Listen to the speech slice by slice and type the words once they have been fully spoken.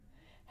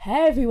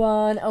Hey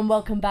everyone, and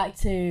welcome back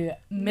to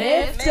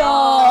Miffed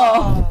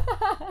Off!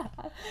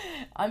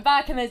 I'm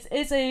back and it's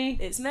Izzy.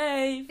 It's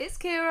Maeve. It's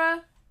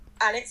Kira.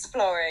 And it's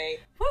Flory.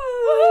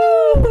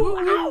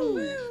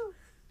 Woo!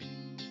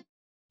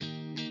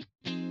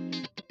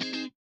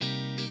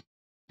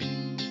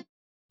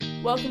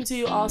 Welcome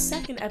to our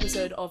second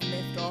episode of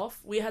Miffed Off.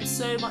 We had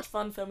so much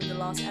fun filming the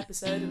last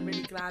episode and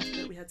really glad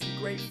that we had some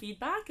great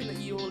feedback and that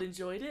you all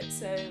enjoyed it,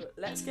 so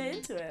let's get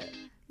into it.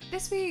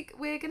 This week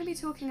we're going to be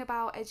talking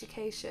about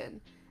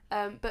education,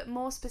 but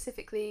more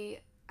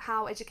specifically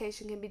how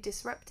education can be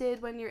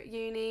disrupted when you're at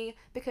uni,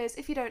 because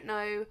if you don't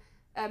know,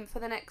 for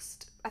the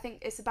next, I think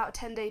it's about a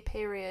 10-day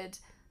period,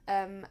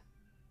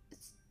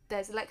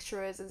 there's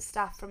lecturers and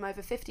staff from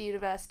over 50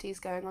 universities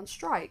going on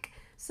strike.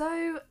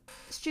 So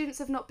students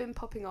have not been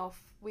popping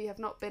off. We have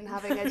not been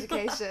having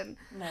education.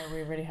 No,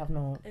 we really have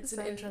not. It's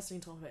an interesting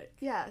topic.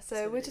 Yeah,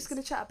 so we're just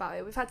going to chat about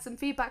it. We've had some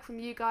feedback from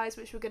you guys,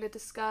 which we're going to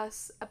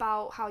discuss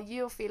about how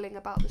you're feeling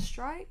about the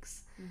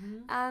strikes.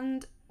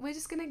 And we're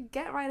just going to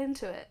get right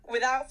into it.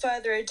 Without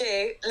further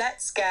ado,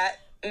 let's get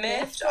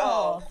Miffed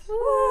Off.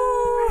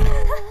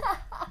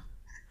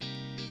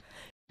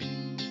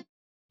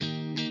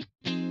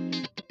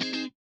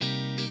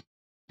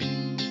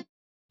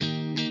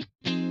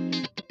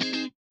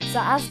 So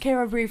as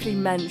Kira briefly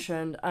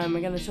mentioned, we're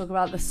going to talk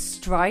about the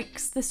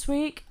strikes this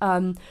week.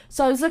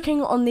 So I was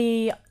looking on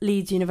the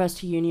Leeds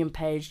University Union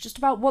page just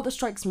about what the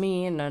strikes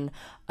mean and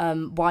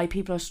why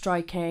people are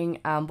striking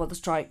and what the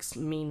strikes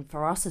mean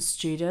for us as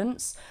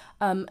students.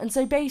 And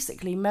so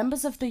basically,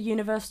 members of the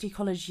University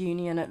College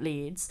Union at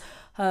Leeds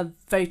have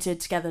voted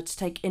together to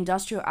take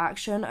industrial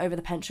action over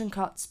the pension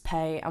cuts,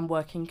 pay and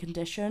working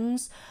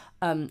conditions,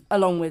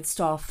 along with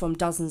staff from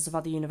dozens of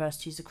other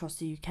universities across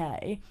the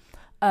UK.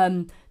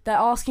 They're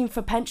asking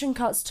for pension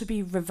cuts to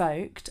be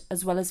revoked,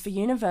 as well as for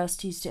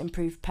universities to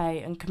improve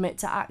pay and commit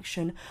to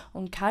action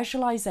on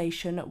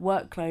casualisation,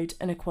 workload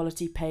and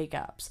equality pay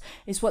gaps.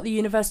 It's what the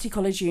University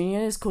College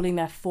Union is calling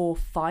their 4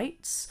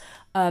 fights.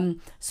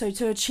 So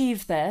to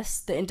achieve this,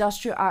 the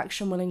industrial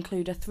action will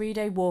include a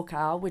 3-day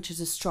walkout, which is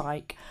a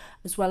strike,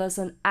 as well as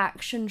an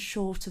action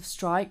short of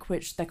strike,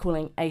 which they're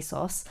calling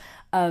ASOS.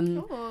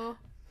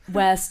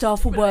 Where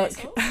staff will work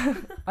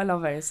I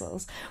love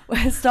ASOS.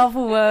 Where staff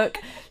will work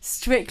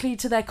strictly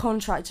to their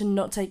contract and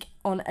not take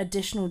on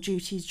additional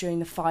duties during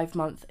the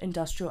 5-month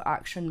industrial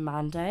action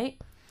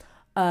mandate.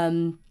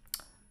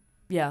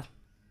 Yeah.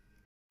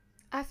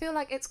 I feel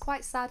like it's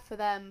quite sad for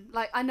them.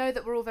 Like, I know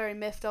that we're all very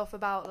miffed off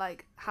about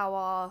like how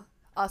our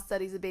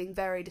studies are being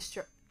very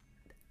disrupted,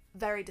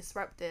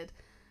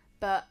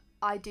 but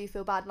I do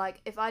feel bad.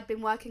 Like, if I'd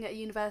been working at a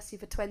university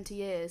for 20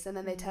 years and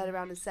then they turned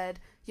around and said,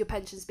 your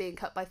pension's being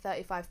cut by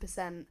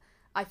 35%,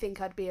 I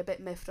think I'd be a bit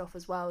miffed off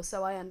as well.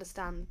 So I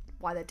understand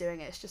why they're doing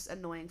it. It's just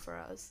annoying for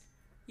us.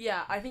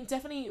 Yeah, I think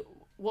definitely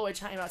what we're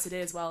chatting about today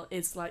as well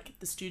is like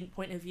the student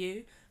point of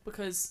view,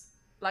 because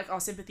like our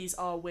sympathies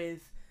are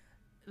with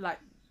like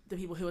the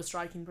people who are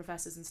striking,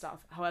 professors and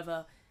stuff.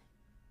 However,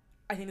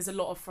 I think there's a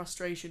lot of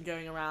frustration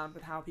going around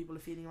with how people are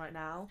feeling right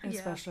now.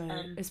 Especially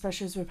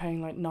as we're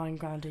paying like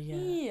 $9,000 a year.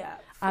 Yeah.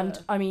 And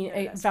I mean,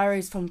 it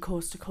varies from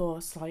course to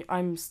course. Like,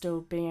 I'm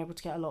still being able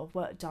to get a lot of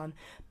work done,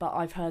 but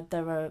I've heard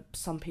there are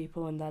some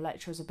people and their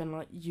lecturers have been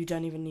like, you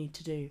don't even need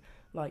to do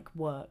like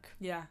work.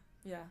 Yeah.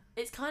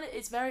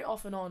 It's very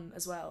off and on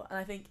as well. And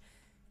I think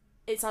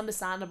it's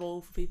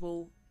understandable for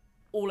people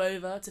all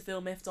over to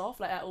feel miffed off,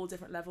 like at all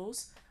different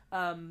levels.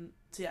 So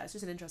yeah, it's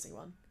just an interesting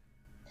one.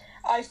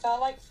 I felt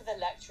like for the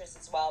lecturers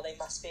as well, they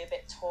must be a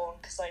bit torn,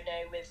 because I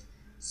know with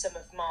some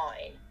of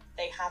mine,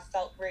 they have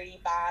felt really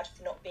bad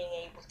for not being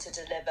able to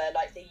deliver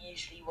like they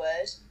usually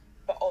would.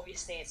 But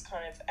obviously it's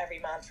kind of every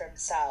man for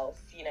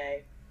himself, you know.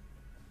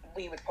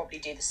 We would probably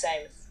do the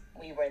same if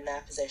we were in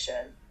their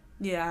position.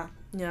 Yeah.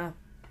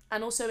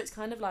 And also it's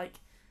kind of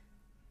like,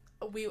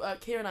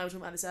 Kira and I were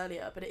talking about this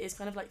earlier, but it is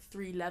kind of like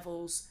 3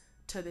 levels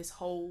to this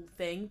whole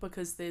thing,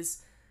 because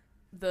there's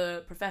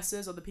the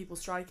professors or the people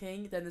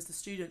striking, then there's the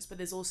students, but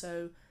there's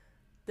also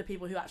the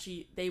people who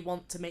actually they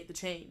want to make the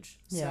change.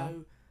 Yeah.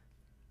 So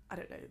I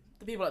don't know,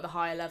 the people at the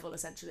higher level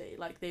essentially,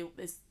 like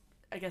it's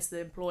I guess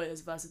the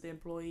employers versus the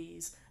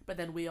employees, but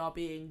then we are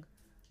being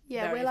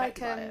we're like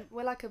a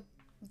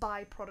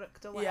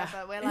byproduct or whatever.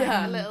 Yeah. We're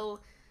like a little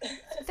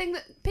thing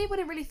that people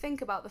didn't really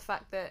think about, the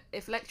fact that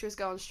if lecturers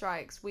go on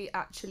strikes, we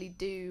are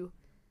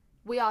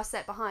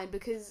set behind,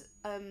 because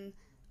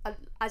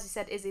as you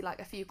said, Izzy,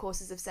 like a few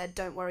courses have said,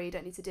 don't worry, you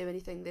don't need to do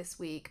anything this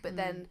week, but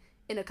then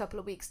in a couple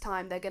of weeks'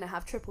 time they're going to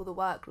have triple the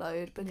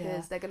workload,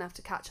 because they're going to have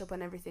to catch up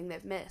on everything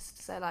they've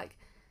missed. So like,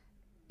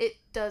 it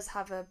does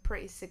have a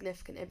pretty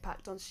significant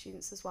impact on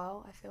students as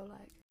well, I feel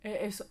like.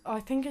 It is. I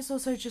think it's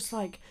also just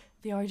like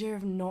the idea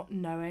of not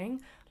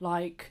knowing.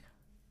 Like,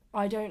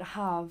 I don't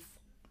have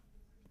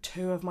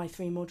 2 of my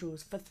 3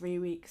 modules for 3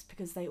 weeks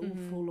because they all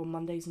fall on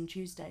Mondays and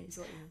Tuesdays.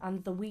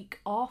 And the week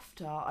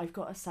after, I've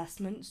got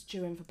assessments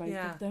due in for both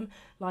of them.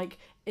 Like,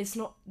 it's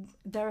not,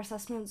 their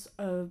assessments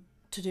are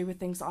to do with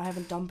things that I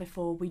haven't done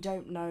before. We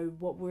don't know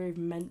what we're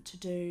meant to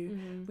do.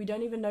 We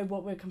don't even know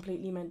what we're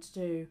completely meant to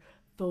do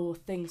for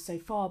things so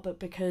far, but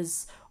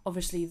because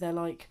obviously they're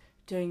like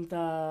doing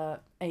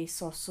the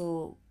ASOS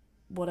or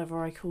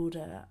whatever I called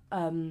it,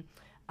 and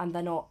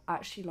they're not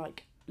actually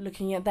like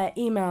looking at their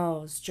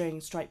emails during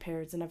strike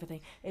periods and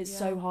everything, it's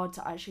so hard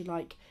to actually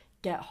like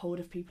get hold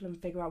of people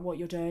and figure out what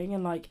you're doing.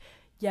 And like,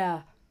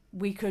 yeah,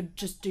 we could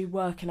just do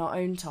work in our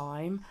own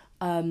time,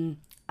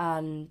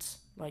 and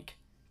like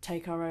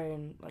take our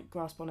own like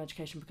grasp on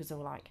education, because they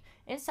were like,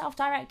 it's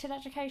self-directed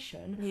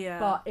education. Yeah.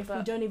 But if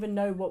we don't even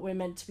know what we're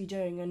meant to be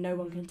doing, and no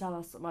one can tell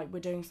us that like we're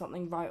doing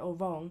something right or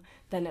wrong,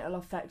 then it'll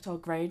affect our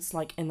grades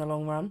like in the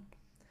long run.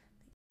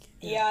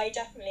 Yeah, I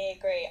definitely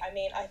agree. I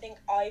mean, I think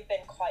I've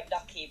been quite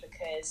lucky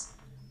because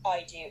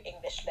I do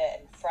English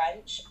Lit and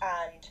French,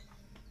 and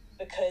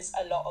because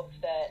a lot of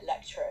the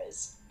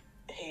lecturers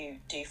who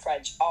do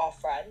French are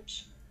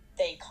French,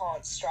 they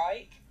can't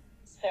strike.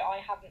 So I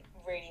haven't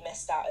really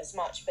missed out as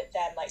much. But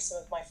then like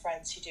some of my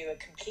friends who do a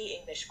complete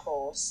English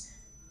course,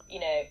 you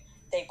know,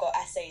 they've got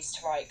essays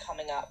to write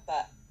coming up,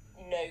 but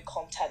no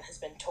content has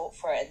been taught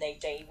for it, and they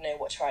don't even know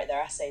what to write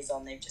their essays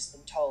on. They've just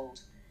been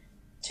told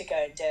to go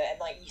and do it. And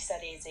like you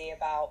said, Izzy,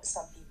 about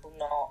some people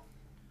not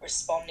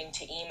responding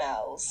to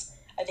emails,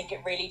 I think it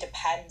really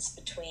depends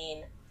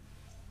between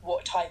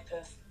what type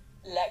of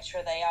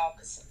lecturer they are,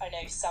 because I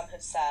know some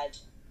have said,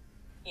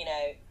 you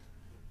know,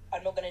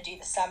 I'm not going to do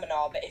the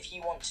seminar, but if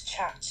you want to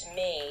chat to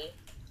me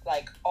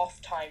like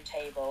off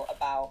timetable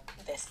about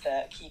this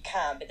book, you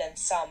can. But then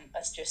some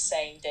are just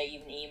saying don't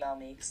even email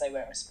me because they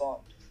won't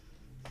respond.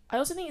 I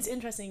also think it's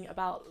interesting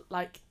about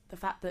like the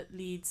fact that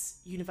Leeds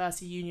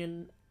University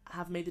Union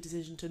have made the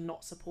decision to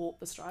not support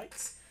the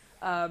strikes,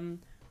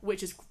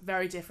 which is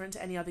very different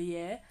to any other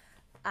year.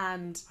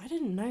 And I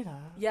didn't know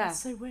that. Yeah,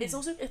 that's so weird. It's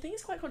also, I think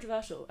it's quite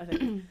controversial, I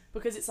think,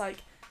 because it's like,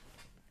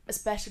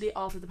 especially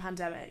after the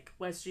pandemic,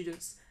 where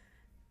students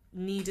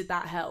needed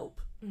that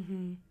help,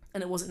 and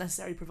it wasn't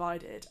necessarily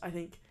provided. I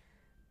think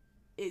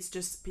it's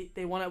just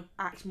they want to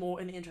act more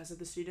in the interest of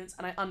the students,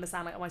 and I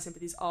understand like my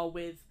sympathies are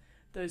with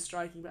those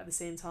striking, but at the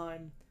same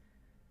time,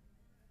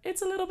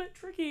 it's a little bit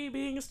tricky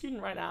being a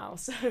student right now.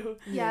 So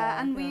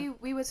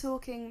we were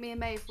talking, me and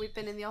Maeve, we've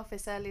been in the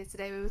office earlier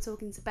today, we were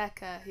talking to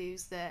Becca,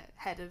 who's the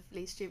head of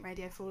Leeds Student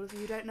Radio, for all of you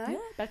who don't know. Yeah,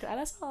 Becca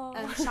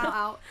LSR. Shout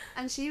out.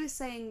 And she was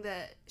saying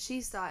that she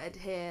started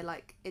here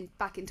like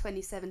back in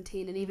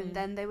 2017, and even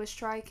then they were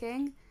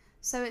striking.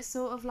 So it's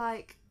sort of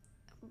like,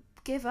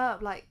 give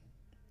up, like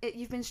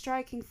you've been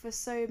striking for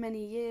so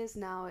many years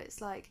now. It's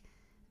like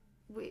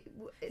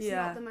it's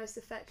not the most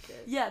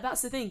effective. Yeah,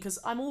 that's the thing, because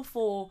I'm all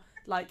for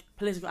like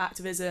political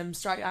activism,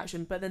 strike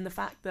action, but then the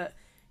fact that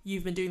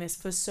you've been doing this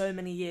for so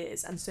many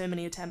years and so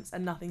many attempts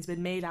and nothing's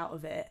been made out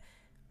of it,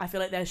 I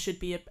feel like there should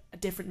be a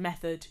different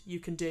method you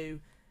can do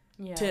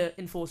to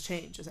enforce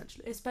change,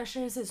 essentially.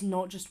 Especially as it's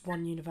not just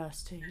one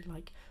university.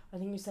 Like, I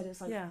think you said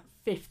it's like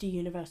 50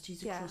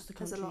 universities across the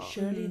country.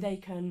 Surely they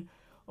can,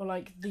 or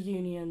like the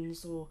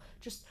unions, or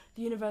just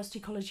the University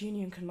College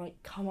Union can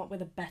like come up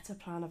with a better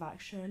plan of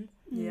action.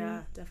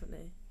 Yeah,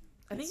 definitely.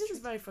 I think this is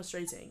very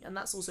frustrating, and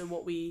that's also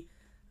what we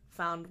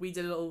found. We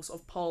did a little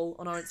sort of poll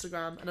on our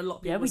Instagram, and a lot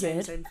of people were saying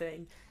the same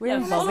thing. We're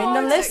involving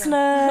the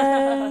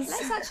listeners.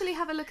 Let's actually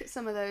have a look at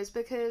some of those,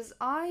 because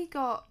I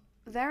got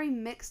very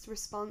mixed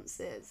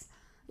responses.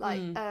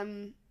 Like,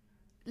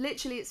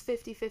 literally it's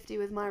 50-50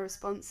 with my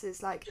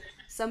responses. Like,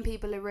 some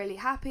people are really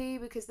happy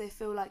because they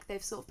feel like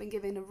they've sort of been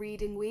given a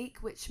reading week,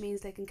 which means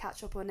they can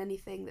catch up on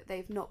anything that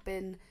they've not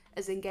been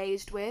as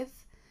engaged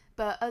with.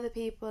 But other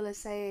people are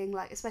saying,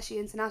 like, especially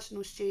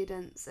international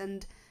students,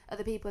 and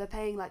other people are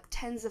paying like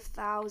tens of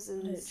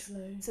thousands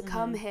to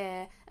come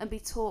here and be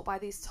taught by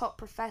these top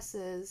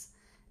professors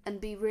and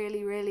be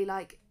really, really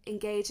like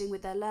engaging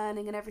with their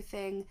learning and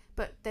everything,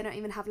 but they don't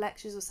even have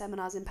lectures or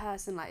seminars in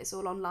person. Like, it's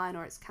all online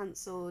or it's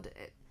cancelled.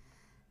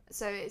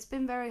 So it's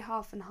been very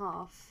half and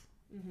half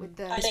with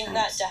the I think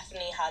that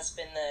definitely has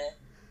been the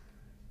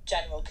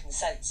general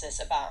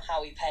consensus about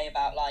how we pay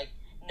about like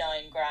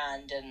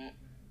 $9,000, and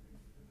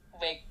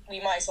we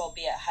might as well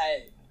be at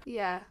home.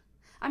 Yeah,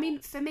 I mean,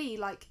 for me,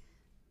 like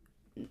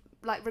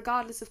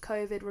regardless of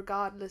COVID,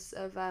 regardless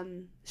of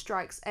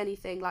strikes,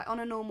 anything, like on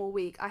a normal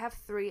week, I have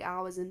 3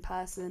 hours in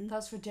person.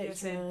 That's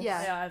ridiculous. Yeah,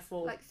 I have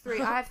 4. Like 3.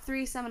 I have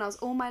 3 seminars.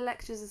 All my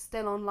lectures are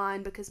still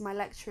online because my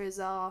lecturers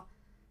are,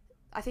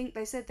 I think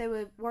they said they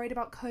were worried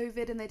about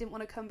COVID and they didn't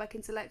want to come back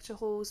into lecture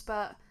halls.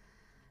 But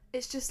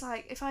it's just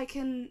like, if I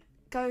can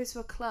go to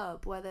a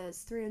club where there's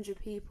 300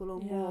 people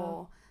or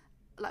more,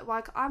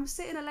 like, I'm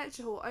sitting in a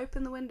lecture hall,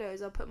 open the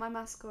windows, I'll put my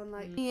mask on,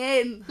 like,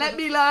 let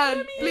me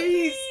learn,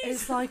 please.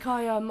 It's like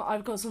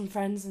I've got some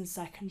friends in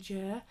second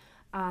year,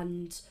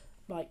 and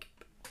like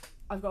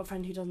I've got a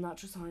friend who does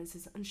natural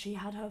sciences, and she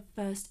had her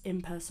first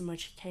in-person when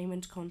she came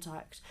into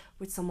contact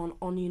with someone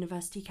on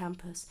university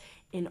campus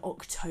in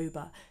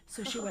October.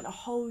 So she went a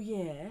whole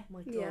year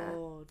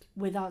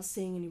without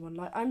seeing anyone.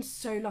 Like, I'm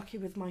so lucky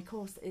with my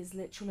course. It's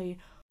literally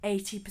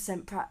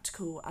 80%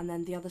 practical, and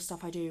then the other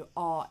stuff I do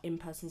are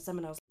in-person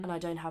seminars, and I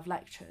don't have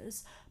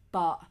lectures.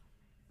 But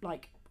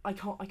like, I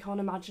can't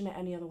imagine it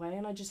any other way.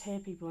 And I just hear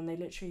people and they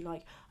literally,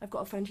 like, I've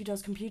got a friend who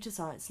does computer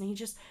science and he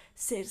just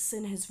sits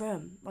in his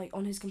room, like,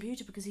 on his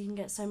computer because he can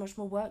get so much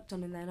more work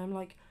done in there. And I'm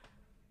like,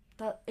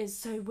 that is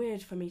so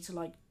weird for me to,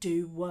 like,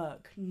 do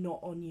work not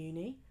on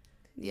uni.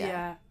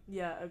 Yeah,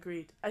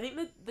 agreed. I think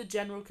that the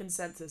general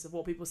consensus of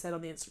what people said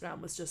on the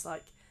Instagram was just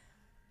like,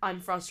 I'm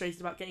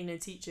frustrated about getting no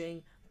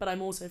teaching, but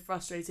I'm also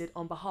frustrated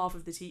on behalf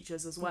of the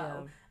teachers as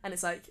well. Yeah. And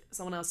it's like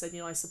someone else said,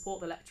 I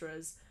support the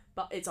lecturers,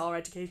 but it's our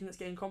education that's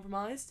getting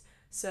compromised.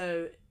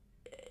 So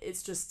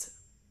it's just,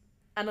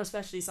 and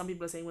especially some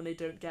people are saying when they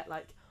don't get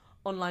like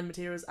online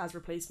materials as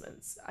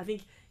replacements, I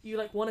think you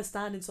like want to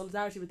stand in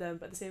solidarity with them,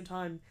 but at the same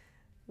time,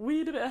 we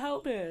need a bit of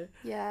help here.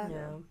 Yeah.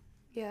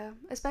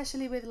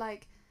 Especially with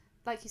like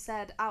you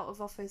said, out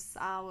of office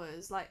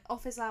hours. Like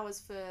office hours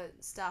for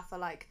staff are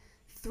like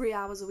 3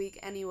 hours a week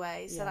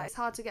anyway, so like, it's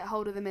hard to get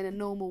hold of them in a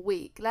normal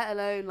week, let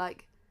alone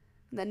like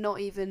they're not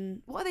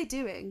even, what are they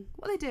doing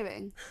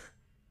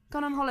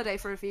gone on holiday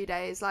for a few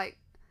days, like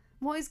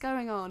what is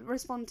going on?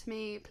 Respond to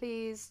me,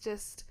 please,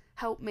 just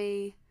help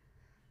me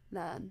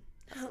learn.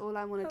 That's all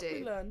I want to do.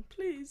 Me learn,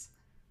 please.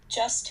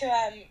 Just to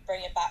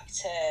bring it back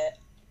to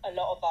a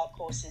lot of our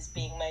courses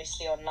being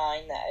mostly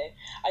online though,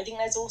 I think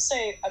there's also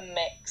a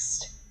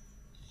mixed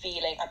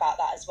feeling about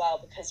that as well,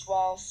 because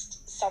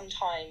whilst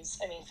sometimes,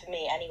 I mean for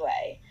me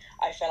anyway,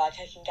 I feel like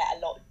I can get a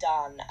lot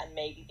done and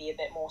maybe be a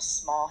bit more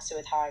smarter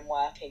with how I'm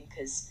working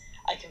because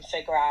I can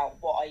figure out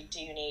what I do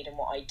need and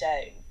what I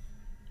don't.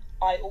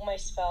 I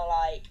almost feel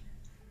like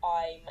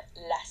I'm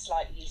less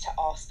likely to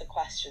ask the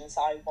questions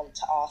that I want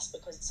to ask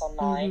because it's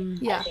online.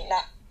 I think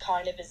that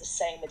kind of is the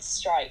same with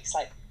strikes.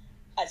 Like,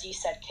 as you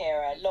said,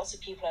 Kira, lots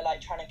of people are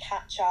like trying to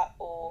catch up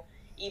or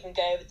even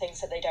go over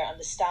things that they don't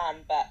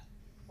understand, but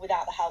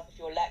without the help of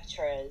your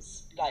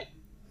lecturers, like,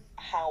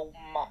 how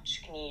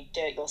much can you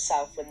do it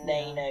yourself when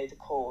they know the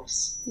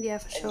course? Yeah,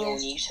 for sure. And you're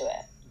new to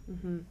it.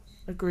 Mm-hmm.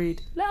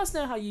 Agreed. Let us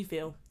know how you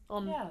feel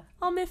on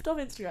our Miffed Off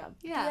Instagram.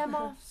 Yeah. DM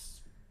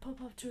us, pop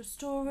up to a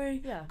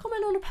story. Yeah.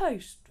 Comment on a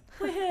post.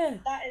 We're here.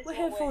 That is we're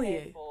what here we're for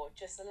here you. For.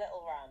 Just a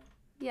little rant.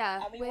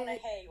 Yeah. And we want to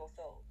hear your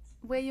thoughts.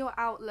 We're your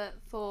outlet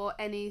for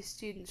any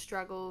student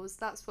struggles.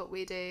 That's what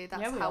we do.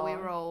 That's how we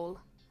roll.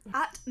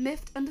 At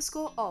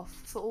Miffed_off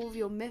for all of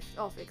your Miffed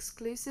Off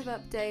exclusive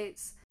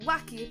updates,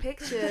 wacky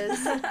pictures,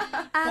 and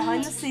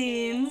behind the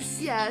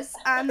scenes. Yes,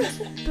 and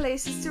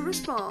places to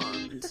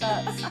respond.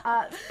 That's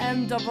at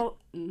M-I-double-F.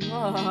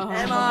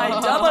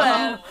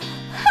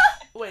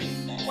 Wait,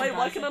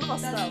 why can none of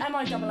us spell?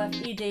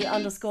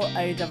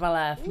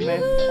 MIFFED_OFF.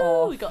 Miffed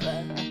Off. We got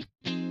there.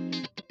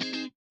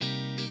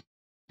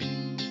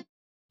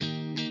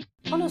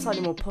 On a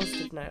slightly more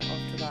positive note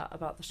after that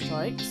about the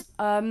strikes,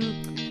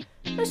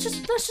 let's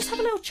just have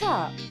a little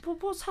chat.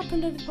 What's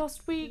happened over the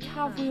past week?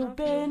 How have we all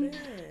been?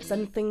 Has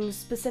anything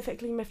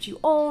specifically miffed you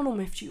on or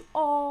miffed you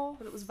off?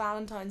 Well, it was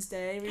Valentine's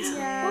Day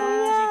recently. Yeah.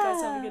 Did you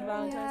guys have a good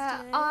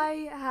Valentine's Day?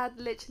 I had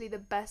literally the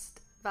best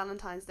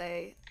Valentine's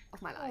Day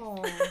of my life.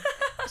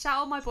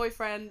 Shout out my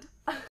boyfriend.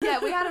 Yeah,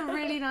 we had a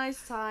really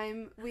nice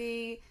time.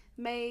 We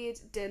made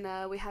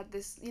dinner. We had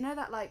this,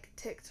 that like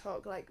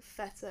TikTok like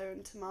feta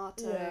and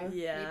tomato.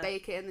 Yeah. You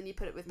bake it and then you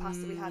put it with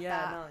pasta. We had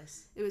that.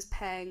 Nice. It was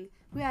peng.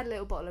 We had a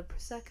little bottle of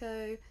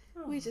prosecco.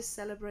 We just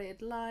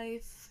celebrated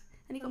life.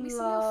 And he got me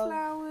some little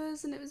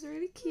flowers and it was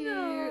really cute.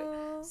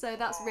 No. So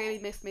that's really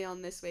miffed me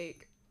on this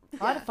week.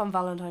 I had a fun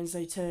Valentine's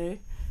Day too.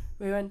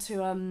 We went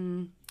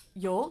to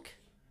York.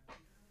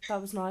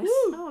 That was nice.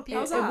 Oh,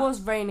 it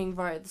was raining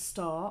right at the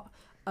start.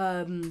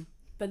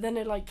 But then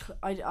it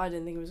I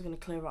didn't think it was going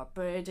to clear up,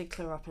 but it did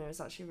clear up and it was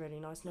actually really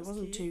nice and it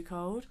wasn't too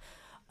cold.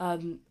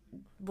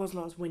 Was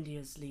not as windy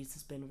as Leeds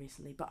has been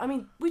recently, but I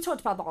mean we talked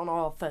about that on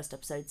our first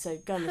episode, so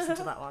go and listen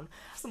to that one.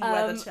 Some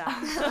weather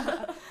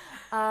chat.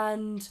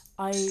 And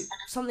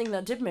something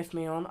that did miff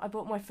me on, I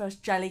bought my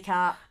first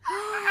Jellycat.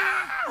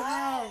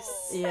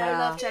 Yes. Yeah. I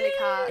love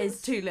Jellycat. It's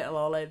 2 little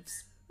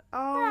olives.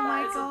 Oh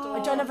my god.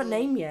 I don't have a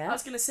name yet. I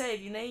was going to say,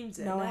 have you named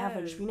it? No, I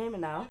haven't. Should we name it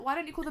now? Why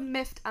don't you call them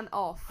Miffed and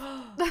Off?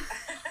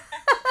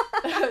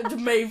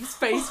 Maeve's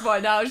face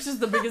right now is just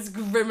the biggest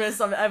grimace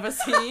I've ever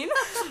seen.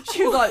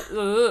 She was like,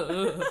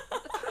 ugh.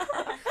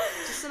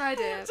 Just an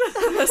idea.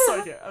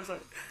 Sorry, I'm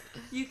sorry.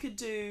 You could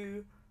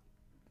do...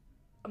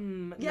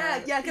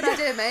 Yeah, good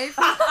idea, Maeve.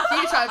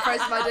 You try and throw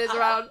some ideas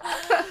around.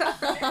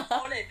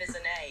 Olive is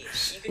an A.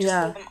 You could just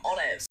call them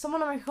Olive.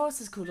 Someone on my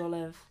course is called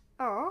Olive.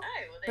 Oh.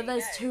 But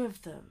there's 2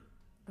 of them.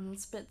 And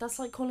that's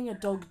like calling a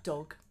dog.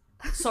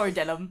 Sorry,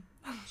 Dylan.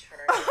 True.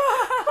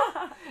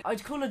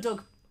 I'd call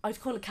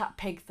a cat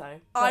Pig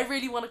though. I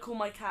really want to call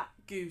my cat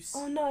Goose.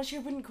 Oh no, actually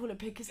I wouldn't call it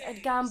Pig because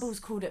Ed Gamble's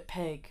called it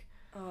Pig.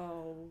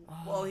 Oh.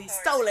 Well, he's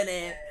stolen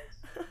it.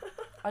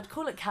 I'd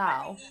call it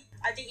Cow.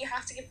 I think you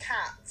have to give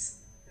cats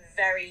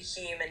very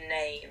human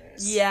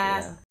names.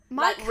 Yeah.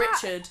 My like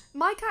Richard.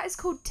 My cat is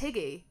called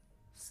Tiggy.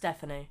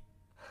 Stephanie.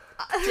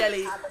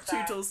 Jelly,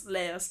 Tootles,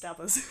 Leia,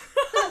 Scabbers.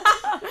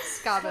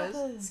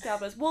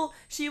 Scabbers. Well,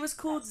 she was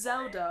called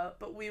Zelda,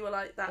 but we were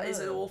like, that is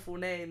an awful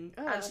name.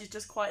 And she's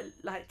just quite,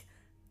 like,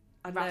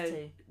 I don't Ratty.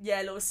 know.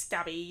 Yeah, a little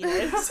scabby, you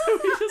know. So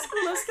we just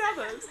call her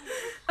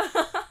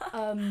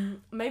scabbers.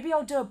 Maybe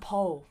I'll do a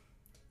poll.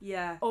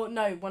 Yeah. Or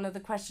no, one of the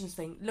questions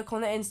thing. Look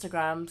on the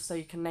Instagram so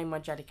you can name my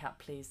Jellycat,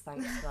 please.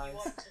 Thanks, guys. You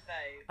want to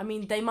vote? I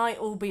mean, they might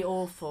all be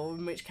awful,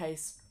 in which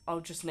case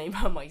I'll just name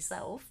her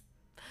myself.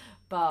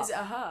 But Is it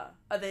a her?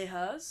 Are they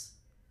hers?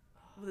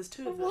 Well, there's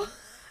two of them.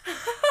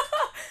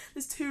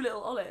 There's two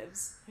little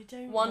olives. I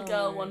don't One know.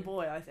 girl, one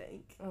boy, I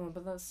think. Oh,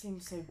 but that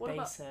seems so What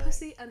about basic.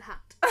 Pussy and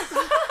hat.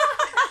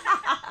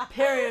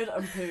 Period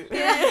and poop.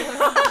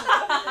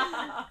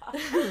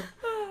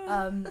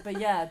 But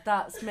yeah,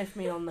 that's miffed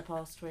me on the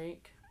past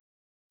week.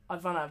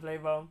 I've run out of loo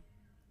roll.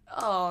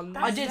 Oh, no.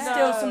 I did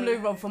steal some loo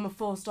roll from a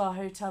 4-star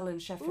hotel in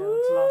Sheffield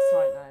last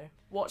night though.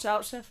 Watch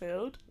out,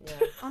 Sheffield. Yeah.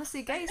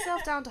 Honestly, get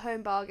yourself down to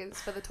Home Bargains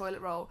for the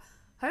toilet roll.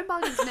 Home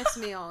Bargains miffs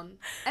me on.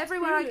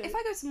 Everywhere Really? if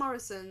I go to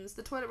Morrison's,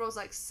 the toilet roll's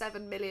like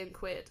 7 million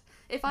quid.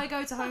 If I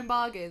go to Home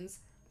Bargains,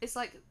 it's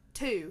like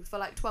 2 for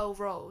like 12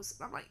 rolls.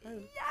 And I'm like,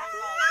 yes!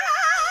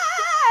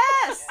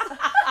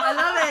 I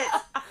love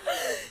it.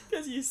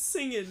 Because you're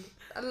singing.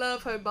 I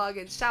love Home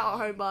Bargains. Shout out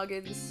Home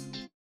Bargains.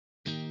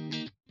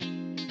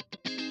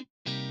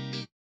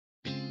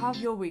 How have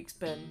your weeks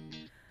been?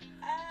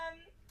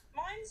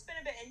 Mine's been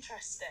a bit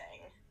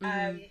interesting.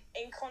 Mhm.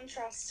 In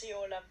contrast to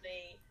your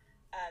lovely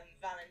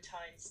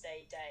Valentine's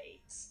Day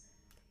dates,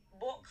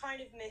 what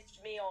kind of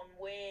miffed me on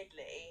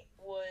weirdly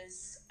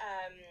was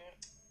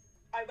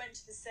I went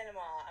to the cinema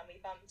and we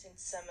bumped into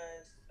some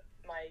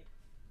of my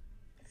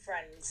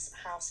friends'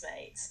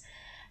 housemates,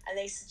 and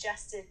they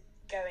suggested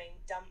going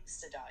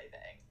dumpster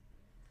diving,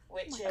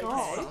 which Oh my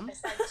God. is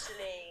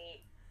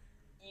essentially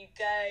you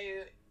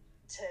go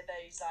to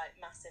those like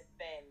massive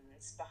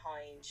bins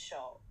behind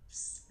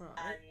shops Right.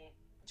 and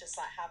just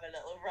like have a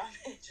little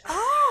rummage.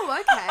 Oh,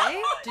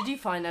 okay. Did you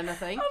find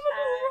anything? Have a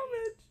little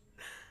rummage.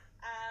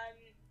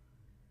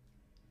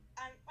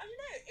 And I don't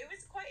know, it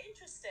was quite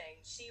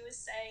interesting. She was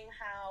saying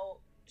how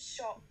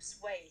shops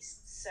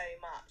waste so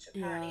much.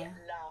 Apparently Yeah.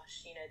 at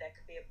Lush, you know, there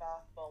could be a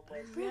bath bomb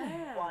with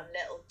Yeah. one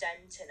little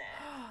dent in it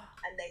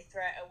and they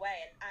throw it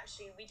away. And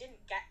actually we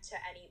didn't get to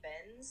any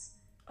bins.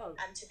 Oh.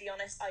 And to be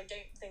honest, I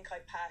don't think I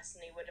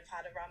personally would have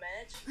had a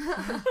rummage.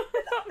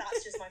 But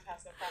that's just my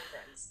personal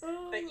preference.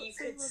 But you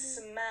could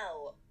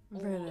smell all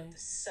Really? of the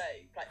soap,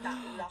 like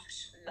that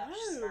lush Oh.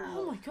 smell.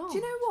 Oh my god. Do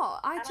you know what?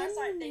 I And I was like,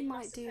 genuinely they might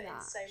must do have put in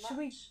that. so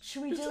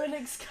Should we much. do an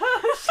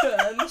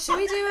excursion? Should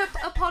we do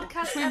a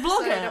podcast we episode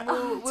vlog it? and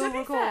we'll To be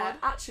record? fair,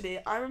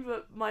 actually, I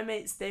remember my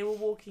mates, they were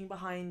walking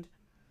behind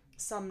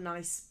some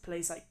nice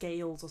place like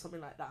Gales or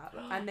something like that,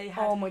 and they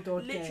had Oh my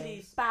god, literally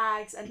Gales.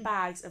 bags and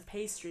bags of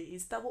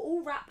pastries that were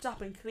all wrapped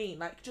up and clean,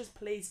 like just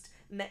placed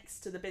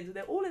next to the bins.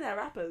 They're all in their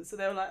wrappers, so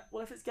they were like,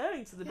 well, if it's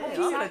going to the bin, Yeah,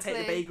 I'm going to take the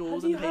exactly. bagels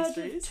Have and you the heard of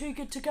pastries. Too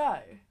Good To Go?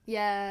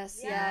 Yes,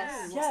 Yeah.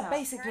 yes. What's Yeah, that?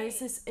 basically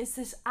Great. it's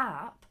this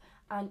app,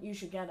 and you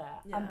should get it.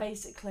 Yeah. And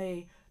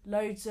basically,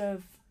 loads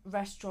of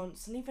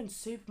restaurants and even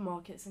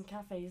supermarkets and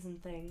cafes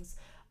and things,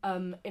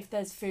 if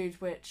there's food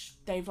which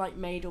they've like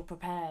made or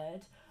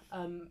prepared,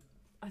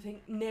 I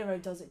think Nero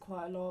does it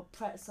quite a lot.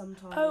 Pret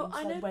sometimes. Oh,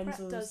 I like know Pret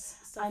Wenzel's. does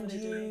stuff and and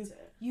they you- donate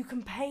it. You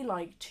can pay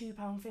like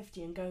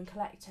 £2.50 and go and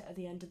collect it at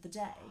the end of the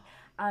day,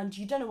 and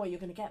you don't know what you're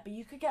gonna get, but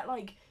you could get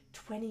like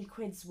 20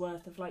 quid's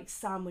worth of like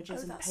sandwiches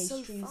Oh, and that's so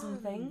pastries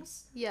and fun.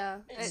 things. Yeah,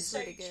 It's it's so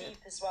really good. cheap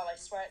as well. I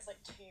swear it's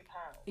like £2.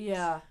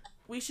 Yeah.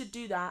 We should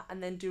do that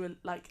and then do a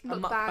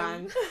Mukbang.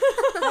 mukbang.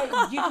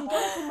 Like, you can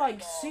get it from like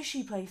God.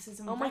 sushi places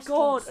and Oh my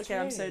god! restaurants Okay,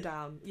 I'm too. so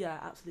down. Yeah,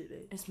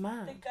 absolutely. It's The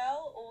mad.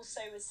 girl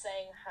also was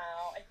saying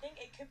how, I think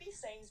it could be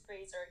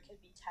Sainsbury's or it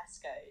could be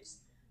Tesco's,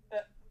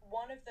 but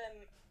one of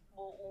them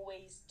will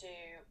always do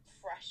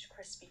fresh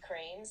Krispy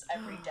Kremes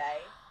every day,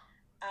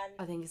 and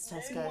I think it's no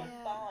Tesco. one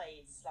Yeah.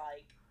 buys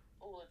like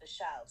all of the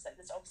shelves. Like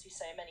there's obviously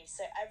so many,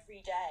 so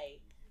every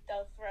day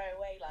they'll throw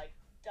away like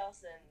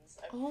dozens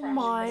of Oh fresh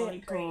my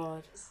Krispy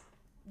God. Kremes.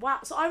 Wow.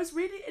 So I was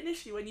really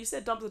initially when you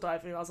said dumpster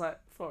diving, I was like,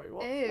 sorry,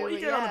 what are Ew, you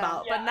going on yeah.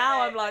 about? Yeah, but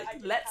now I I'm know, like, I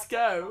did let's have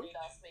that go. money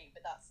last week,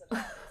 but that's a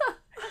lot.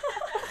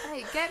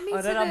 Hey, get me I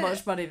to don't the have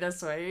much money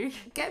this week.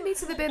 get me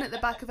to the bin at the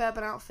back of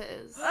Urban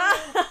Outfitters.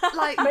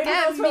 Like, Maybe get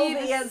that's where all me the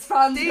the Ian's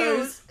fans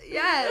deals.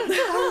 Yes.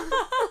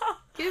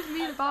 Give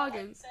me the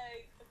bargains. So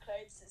for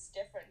clothes, it's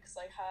different because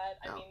I heard.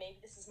 I Oh. mean, maybe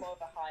this is more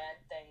of a high end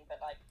thing, but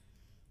like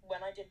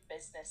when I did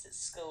business at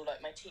school,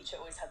 like my teacher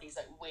always had these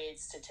like weird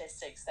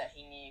statistics that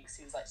he knew because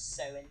he was like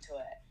so into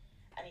it,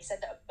 and he said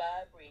that at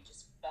Burberry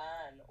just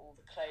burn all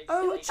the clothes.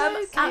 Oh, that they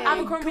joking. use.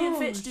 Abercrombie and God.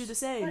 Fitch do the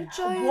same.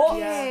 Joking. What?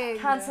 Yeah.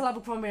 Cancel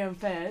Abercrombie and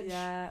Fitch.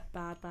 Yeah,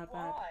 bad.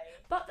 Why?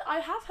 But I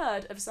have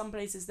heard of some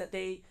places that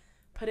they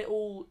put it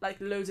all, like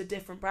loads of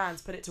different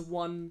brands, put it to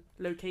one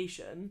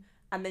location,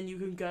 and then you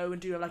can go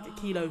and do like a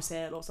kilo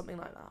sale or something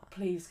like that.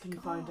 Please, can you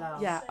find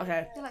out? Yeah,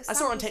 okay. They're like I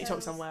saw it on sample TikTok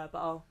sales. somewhere, but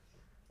I'll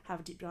have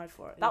a deep dive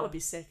for it. Yeah. That would be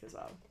sick as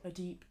well. A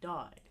deep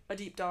dive. A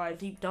deep A dive.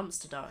 deep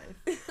dumpster dive.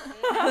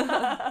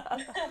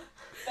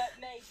 But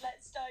Meg,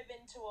 let's dive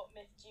into what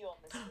miffed you on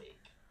this week.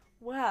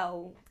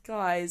 Well,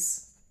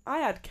 guys, I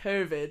had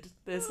COVID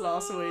this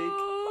last week.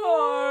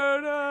 Oh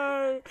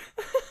no.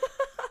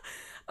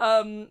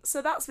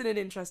 So that's been an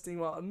interesting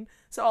one.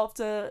 So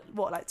after,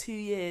 2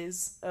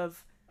 years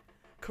of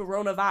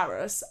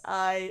coronavirus,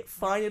 I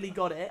finally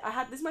got it.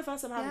 This is my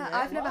first time having it.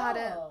 I've never had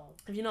it.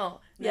 Have you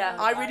not? No, Yeah,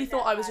 I really I've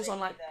thought I never was had just it on,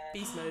 like, either.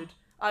 beast mode.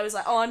 I was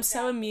like, oh, I'm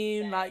so Yeah.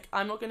 immune, like,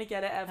 I'm not going to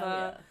get it ever.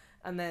 Hell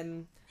And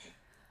then...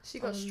 She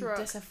got struck.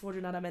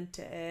 Desafortunadamente.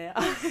 yeah.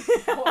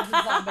 What does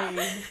that mean?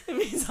 It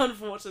means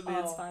unfortunately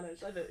in Oh.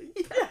 Spanish, I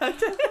think.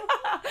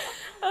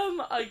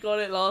 I got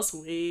it last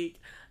week.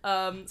 So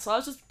I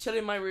was just chilling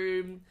in my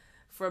room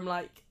from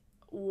like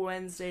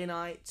Wednesday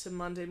night to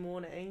Monday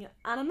morning,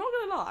 and I'm not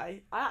gonna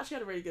lie, I actually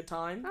had a really good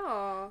time.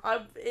 Oh.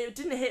 It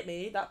didn't hit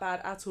me that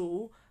bad at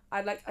all. I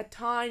had like a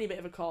tiny bit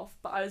of a cough,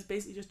 but I was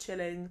basically just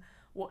chilling,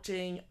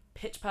 watching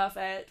Pitch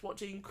Perfect,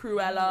 watching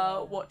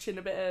Cruella, watching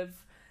a bit of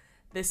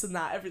this and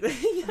that,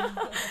 everything.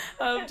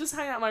 Just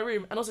hanging out in my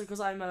room. And also because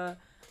I'm a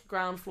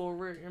ground floor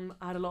room,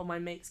 I had a lot of my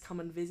mates come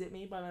and visit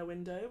me by my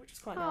window, which is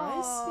quite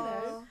nice, you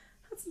know.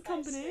 Had some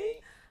company.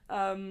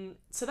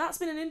 So that's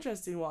been an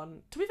interesting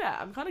one. To be fair,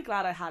 I'm kind of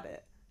glad I had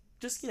it.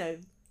 Just, you know,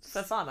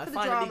 for fun. I the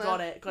finally drama. got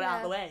it out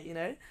of the way, you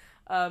know.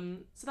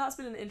 So that's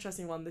been an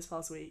interesting one this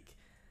past week.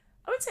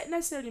 I wouldn't say it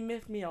necessarily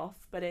miffed me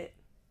off, but it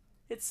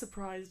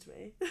surprised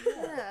me.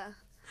 Yeah.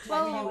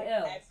 Well, I feel like ill?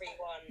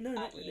 everyone No,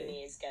 not at really.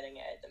 uni is getting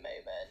it at the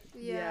moment.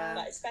 Yeah.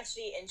 Like,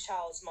 especially in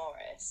Charles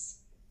Morris.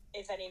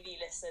 If any of you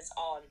listeners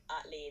aren't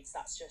at Leeds,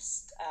 that's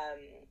just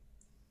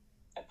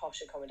a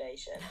posh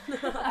accommodation.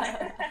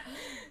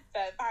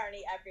 But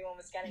apparently everyone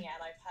was getting it,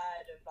 and I've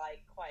heard of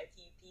like quite a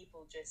few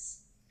people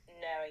just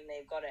knowing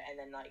they've got it and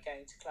then like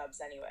going to clubs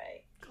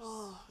anyway.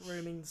 Oh.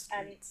 Roaming the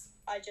streets.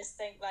 I just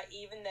think like,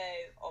 even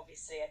though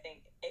obviously I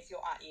think if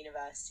you're at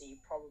university you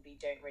probably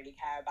don't really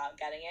care about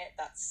getting it,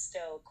 that's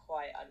still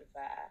quite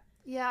unfair.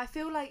 Yeah, I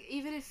feel like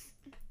even if,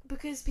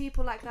 because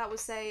people like that would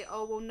say,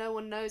 oh, well, no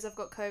one knows I've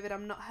got COVID,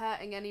 I'm not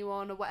hurting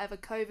anyone, or whatever,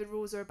 COVID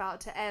rules are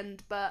about to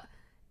end, but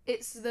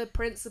it's the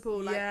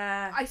principle, like,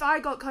 Yeah. if I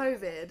got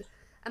COVID,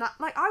 and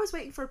I was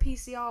waiting for a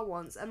PCR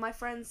once, and my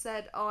friend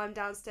said, oh, I'm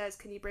downstairs,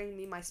 can you bring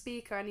me my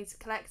speaker, I need to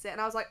collect it,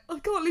 and I was like, I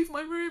can't leave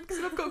my room, because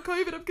if I've got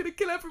COVID, I'm gonna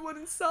kill everyone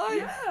inside.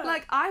 Yeah.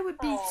 Like, I would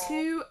be Aw.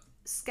 too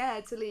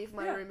scared to leave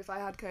my Yeah. room if I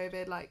had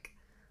COVID, like,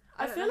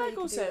 I don't feel know how like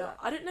you could do also, that.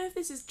 I don't know if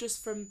this is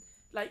just from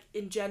like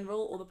in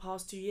general or the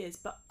past 2 years,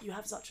 but you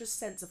have such a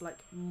sense of like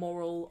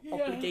moral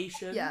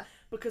obligation. Yeah.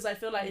 Because I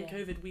feel like in Yeah.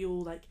 COVID we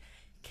all like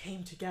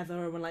came together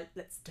and were like,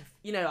 let's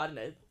you know, I don't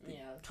know,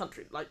 Yeah.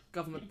 country like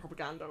government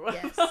propaganda or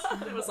whatever.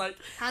 Yes. It was like,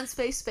 Hands,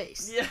 face,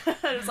 face. yeah,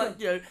 it was like,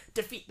 you know,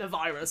 defeat the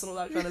virus and all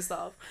that kind of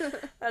stuff.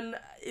 And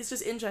it's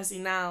just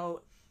interesting now.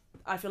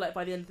 I feel like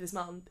by the end of this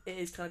month, it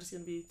is kind of just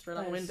going to be thrown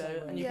out the Oh, so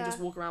window, and you weird. can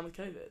just walk around with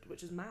COVID,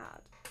 which is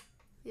mad.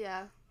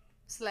 Yeah. Do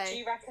Slay.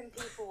 you reckon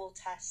people will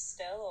test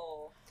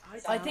still, or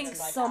is I that think kind of,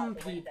 like, some out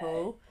the window?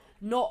 people,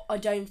 not, I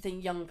don't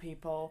think young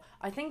people.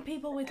 I think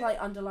people with like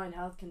underlying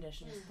health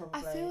conditions probably.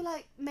 I feel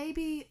like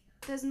maybe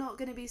there's not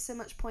going to be so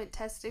much point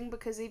testing,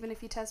 because even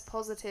if you test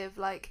positive,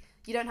 like,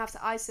 you don't have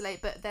to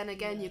isolate, but then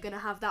again, Yeah. you're going to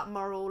have that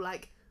moral,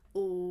 like,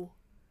 oh,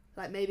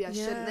 like, maybe I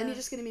shouldn't. Then Yeah. you're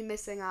just going to be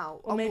missing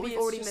out. Or on maybe what we've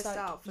it's already just, missed like,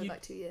 out for, you-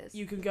 like, 2 years.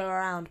 You can go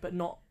around but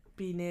not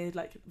be near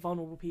like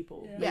vulnerable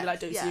people. Yeah. Maybe Yeah, like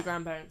don't see yeah. your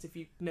grandparents if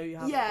you know you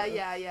have yeah, it.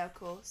 yeah, of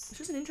course. It's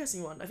just an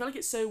interesting one. I feel like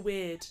it's so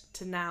weird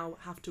to now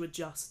have to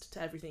adjust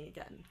to everything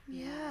again.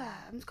 Yeah,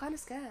 I'm kind of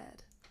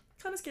scared.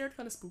 Kind of scared,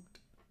 kind of spooked.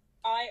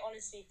 I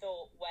honestly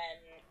thought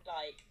when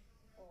like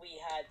we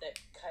heard that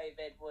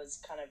COVID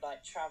was kind of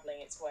like travelling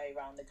its way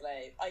around the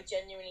globe, I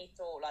genuinely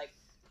thought like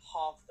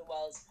half the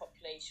world's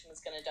population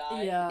was going to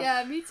die.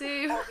 Yeah, me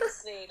too.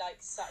 Obviously, like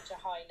such a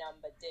high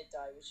number did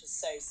die, which is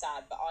so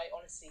sad, but I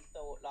honestly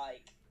thought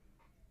like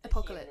the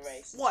Apocalypse. human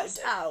race was Wiped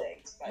just out.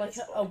 extinct by like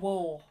this a point.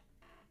 war.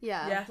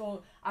 Yeah. Yeah.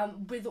 So,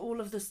 with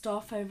all of the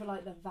stuff over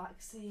like the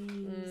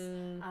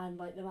vaccines and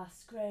like the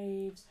mass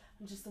graves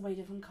and just the way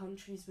different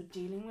countries were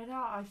dealing with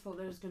that, I thought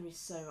there was going to be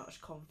so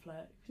much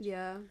conflict.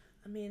 Yeah.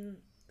 I mean,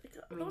 I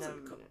there mean,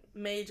 wasn't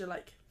major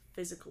like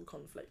physical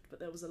conflict, but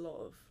there was a lot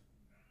of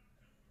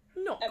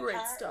not great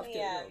stuff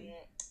Apparently, going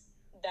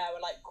on. there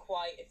were like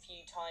quite a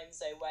few times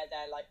though where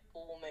there like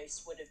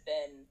almost would have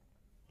been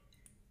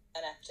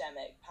an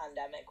epidemic,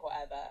 pandemic,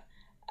 whatever,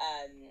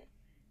 and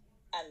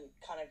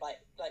kind of like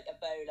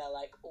Ebola,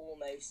 like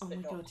almost, Oh but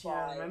my not God, yeah, quite.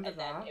 I remember and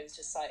then that. it was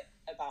just like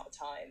about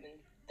time, and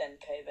then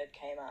COVID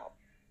came out.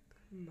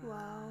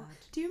 Wow. Mad.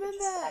 Do you remember?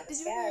 kinda Did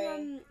you scary.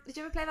 ever? Did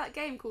you ever play that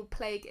game called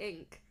Plague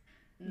Inc?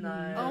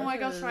 No. Oh my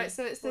gosh! Right.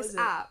 So it's What this is it?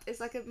 app. It's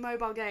like a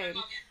mobile game,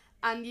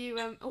 and you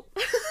Oh.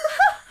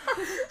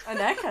 An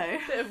echo.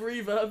 Bit of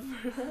reverb.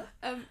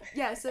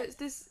 Yeah. So it's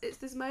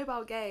this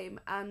mobile game,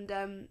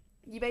 and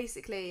you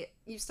basically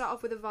you start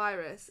off with a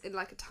virus in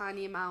like a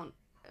tiny amount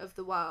of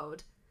the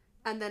world.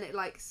 and then it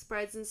like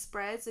spreads and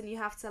spreads, and you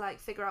have to like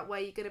figure out where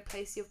you're going to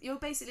place you're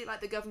basically like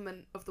the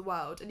government of the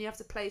world, and you have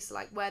to place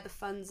like where the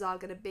funds are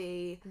going to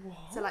be.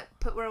 What? to like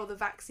put where all the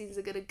vaccines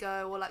are going to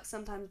go, or like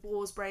sometimes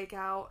wars break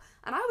out,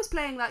 and I was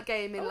playing that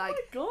game in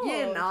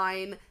year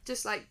 9,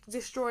 just like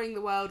destroying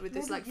the world with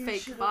this like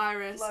fake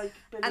virus, like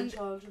been in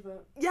charge of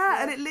it.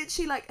 yeah, and it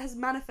literally like has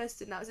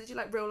manifested now. It's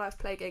literally like real life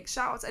Plague Inc.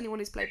 Shout out to anyone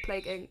who's played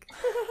Plague Inc.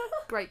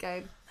 Great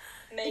game.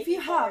 Maybe if you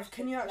Boris have,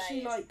 can you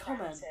actually like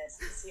comment?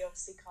 Because he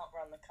obviously can't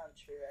run the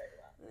country very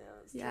well.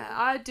 Yeah,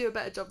 I'd do a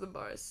better job than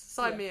Boris.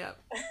 Sign me up.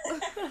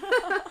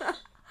 I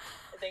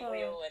think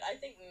we all would. I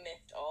think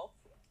miffed off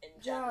in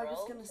general. Yeah, I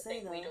was gonna say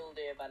think we'd all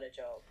do a better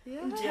job.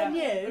 Yeah. In 10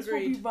 years,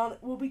 agreed.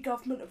 we'll be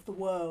government of the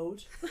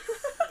world.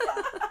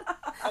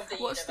 Of the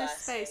Watch this universe,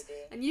 space, maybe.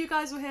 and you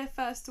guys were here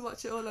first to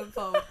watch it all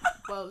unfold.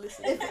 Well,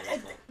 listen.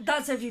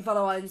 That's if you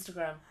follow our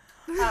Instagram.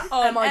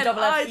 MIFF.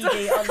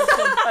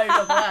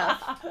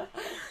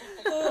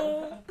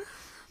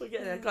 We're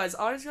getting there. Guys,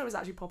 our Instagram is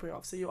actually popping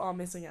off, so you are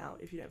missing out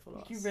if you don't follow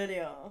us. You really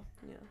are.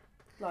 Yeah.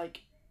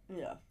 Like,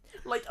 yeah.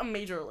 Like,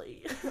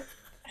 majorly.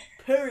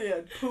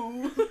 Period.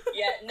 Poo.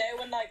 Yeah, no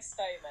one likes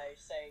FOMO,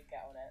 so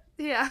get on it.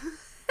 Yeah.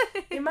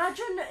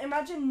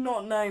 Imagine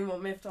not knowing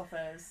what miffed off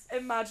is.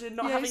 Imagine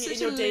not Yeah, having you're it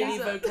in your such a daily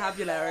loser.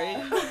 vocabulary.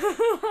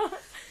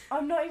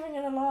 I'm not even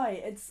gonna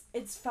lie.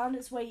 It's found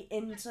its way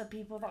into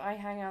people that I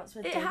hang out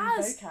with. It daily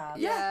has. vocab.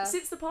 Yeah.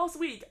 Since the past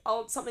week,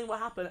 something will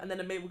happen, and then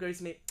a mate will go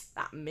to me,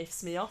 that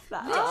miffs me off,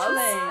 that does.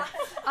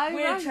 Literally.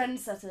 We're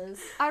trendsetters.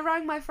 I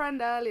rang my friend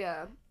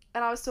earlier,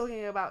 and I was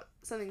talking about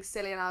something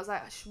silly, and I was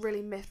like, she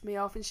really miffed me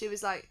off, and she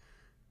was like,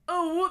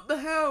 oh, what the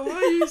hell?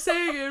 What are you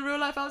saying in real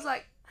life? I was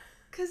like,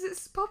 because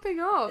it's popping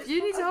off.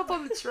 You need to hop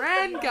on the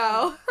trend,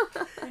 girl.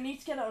 We need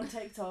to get it on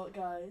TikTok,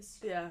 guys.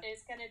 Yeah.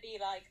 It's going to be,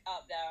 like,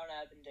 up there on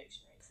Urban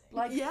Dictionary soon.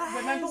 Like, Yes.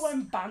 remember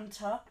when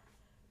banter,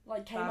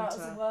 like, came out as a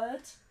Banter.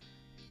 word?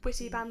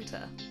 Witty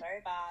banter.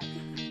 Very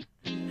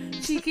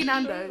bad. Cheeky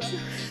Nando's.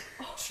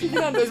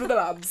 Nando's with the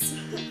lads.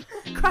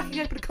 Cracking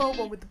open a cold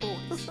one with the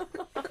boys.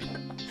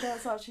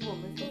 That's actually what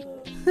we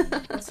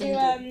thought. That's what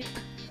we To do.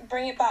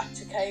 bring it back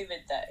to COVID,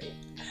 though,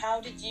 how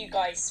did you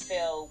guys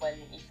feel when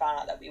you found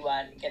out that we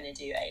weren't going to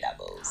do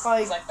A-levels?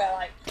 Because I felt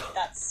like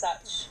that's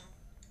such...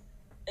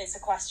 It's a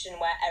question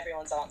where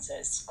everyone's answer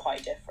is quite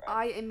different.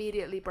 I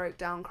immediately broke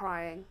down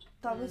crying.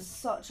 That was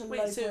such a low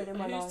Wait, so point in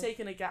my who's life.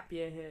 taking a gap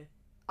year here?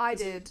 I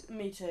did.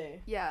 Me too.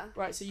 Yeah.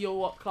 Right, so you're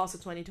what, class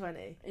of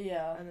 2020?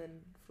 Yeah. And then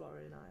Flora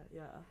and I,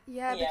 yeah.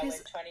 Yeah, yeah, because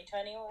with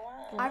 2020 all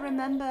around. I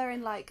remember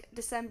in like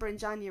December and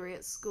January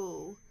at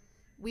school,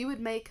 we would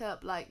make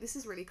up like, this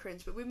is really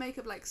cringe, but we'd make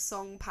up like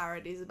song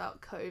parodies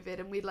about COVID,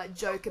 and we'd like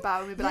joke about it,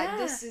 and we'd be like,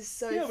 this is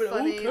so Yeah, we're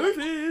funny. like, oh,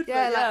 COVID! Like,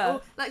 yeah, like,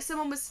 oh, like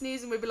someone was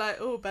sneezing, we'd be like,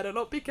 oh, better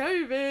not be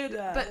COVID.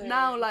 Yeah. But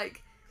now,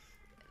 like,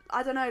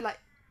 I don't know, like,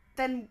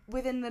 then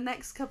within the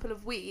next couple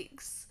of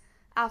weeks,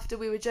 after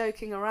we were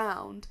joking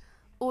around,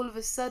 all of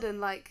a sudden,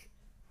 like,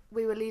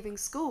 we were leaving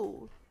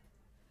school,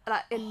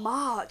 like, in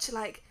March,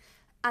 like,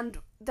 and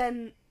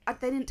then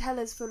they didn't tell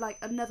us for, like,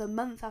 another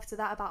month after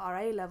that about our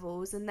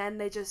A-levels, and then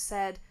they just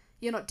said,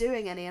 you're not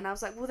doing any, and I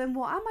was like, well, then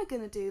what am I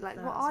going to do? Like,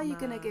 what That's are you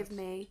going to mad. give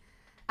me?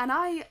 And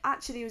I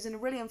actually was in a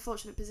really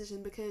unfortunate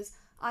position because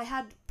I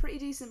had pretty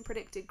decent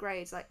predicted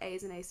grades, like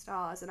A's and A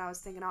stars, and I was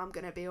thinking, oh, I'm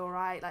going to be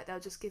alright, like, they'll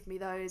just give me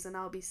those and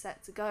I'll be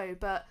set to go.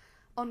 But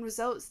on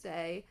results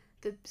day,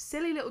 the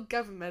silly little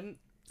government,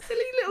 They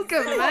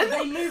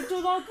moved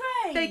all our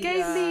grades. they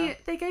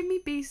gave me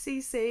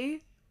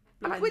BCC.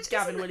 Like Which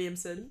Gavin isn't-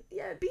 Williamson.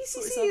 Yeah, Sort BCC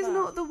yourself is out.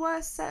 not the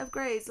worst set of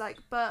grades, like,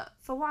 but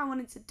for what I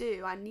wanted to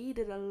do, I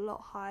needed a lot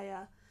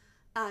higher,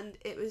 and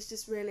it was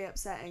just really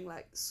upsetting,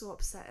 like, so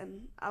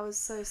upsetting. I was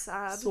so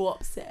sad. So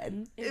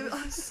upsetting.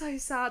 I was so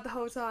sad the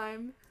whole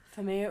time.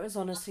 For me, it was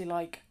honestly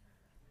like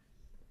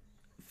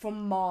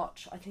from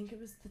March. I think it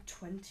was the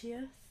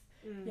 20th.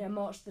 Yeah,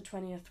 March the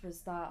 20th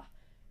was that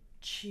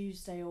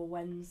Tuesday or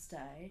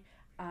Wednesday,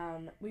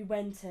 and we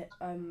went it.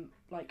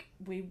 Like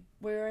we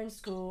were in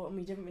school and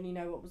we didn't really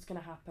know what was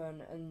gonna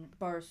happen, and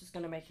Boris was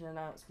gonna make an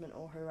announcement,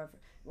 or whoever.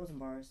 It wasn't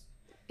Boris.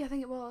 Yeah, I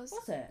think it was.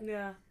 Was it?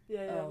 Yeah,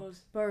 it Oh. was.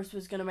 Boris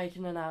was going to make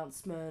an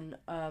announcement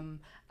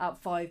at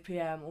 5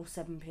 p.m. or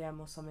 7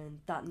 p.m. or something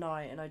that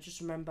night, and I just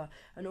remember,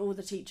 and all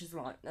the teachers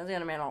were like, there's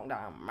going to be a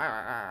lockdown.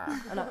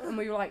 And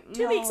we were like,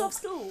 2 no. weeks off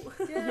school.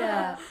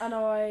 Yeah, and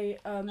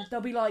they'll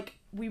be like,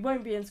 we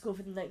won't be in school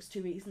for the next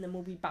 2 weeks, and then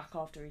we'll be back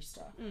after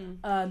Easter.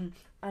 And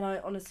I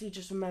honestly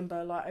just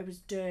remember, like,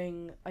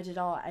 I did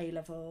our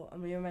A-level,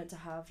 and we were meant to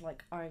have,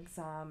 like, our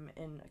exam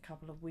in a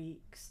couple of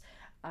weeks,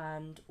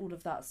 and all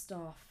of that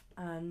stuff.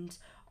 And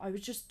I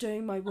was just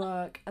doing my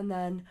work, and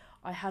then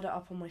I had it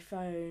up on my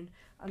phone,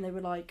 and they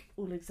were like,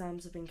 all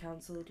exams have been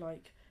cancelled,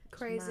 like,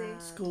 Crazy.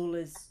 Mad. school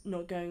is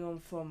not going on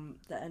from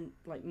the end,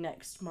 like,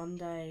 next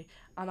Monday.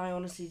 And I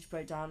honestly just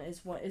broke down.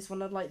 It's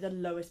one of, like, the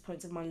lowest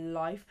points of my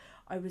life.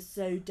 I was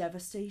so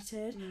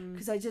devastated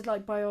because I did,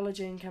 like,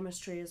 biology and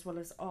chemistry as well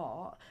as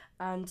art,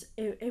 and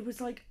it was,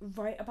 like,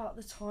 right about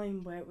the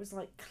time where it was,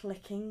 like,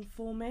 clicking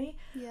for me.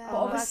 Yeah. But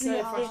obviously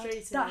that's so that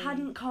frustrating.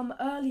 hadn't come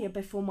earlier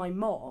before my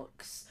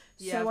mocks,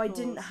 so I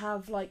didn't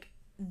have like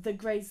the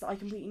grades that I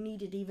completely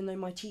needed, even though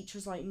my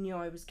teachers like knew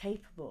I was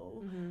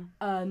capable.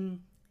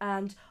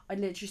 And I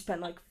literally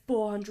spent like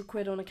 400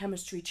 quid on a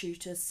chemistry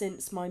tutor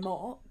since my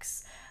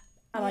mocks,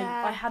 and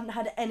I hadn't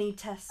had any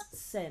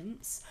tests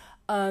since.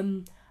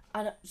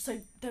 And so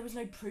there was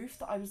no proof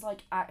that I was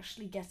like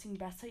actually getting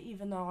better,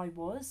 even though I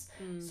was.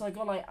 So I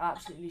got like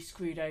absolutely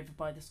screwed over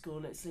by the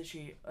school. It's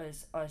literally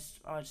I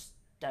just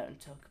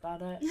don't talk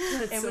about it.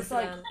 It was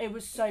like it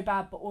was so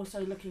bad. But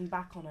also looking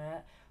back on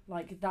it,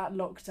 like that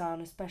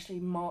lockdown, especially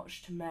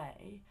March to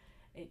May,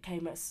 it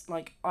came at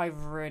like I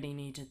really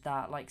needed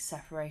that like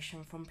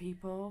separation from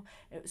people.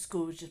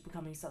 School was just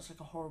becoming such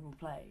like a horrible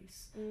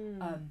place.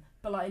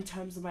 But like in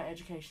terms of my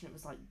education, it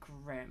was like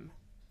grim.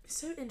 It's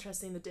so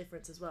interesting the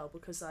difference as well,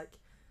 because like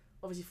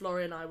obviously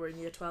Flora and I were in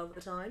year 12 at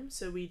the time,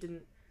 so we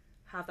didn't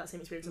have that same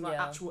experience of like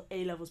actual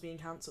A-levels being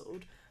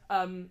cancelled.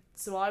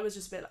 So I was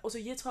just a bit like, also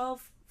year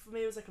 12 for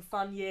me was like a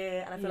fun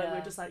year, and I feel like we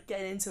were just like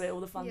getting into it, all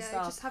the fun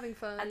stuff, just having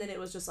fun, and then it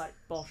was just like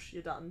bosh,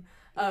 you're done.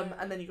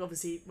 And then you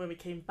obviously when we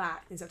came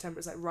back in September,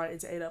 it's like right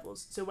into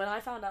A-levels. So when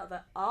I found out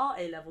that our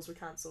A-levels were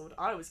cancelled,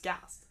 I was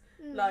gassed,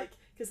 like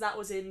because that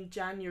was in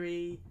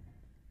January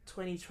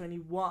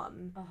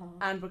 2021,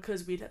 and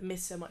because we'd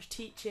missed so much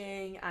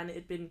teaching, and it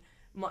had been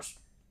much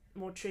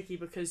more tricky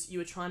because you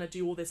were trying to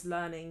do all this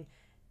learning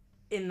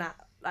in that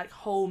like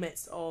whole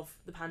midst of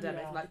the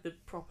pandemic, like the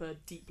proper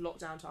deep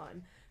lockdown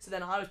time. So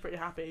then I was pretty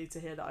happy to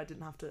hear that I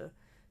didn't have to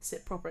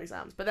sit proper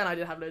exams, but then I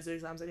did have loads of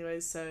exams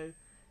anyways, so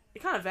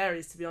it kind of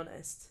varies, to be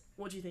honest.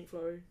 What do you think,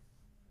 Flori?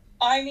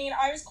 I mean,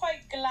 I was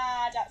quite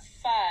glad at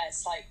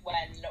first, like when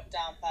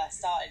lockdown first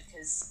started,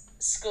 because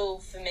school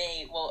for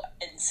me, well,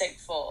 in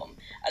sixth form,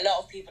 a lot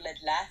of people had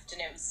left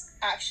and it was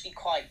actually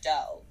quite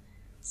dull.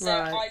 So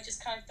I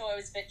just kind of thought it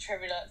was a bit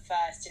trivial at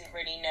first, didn't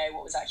really know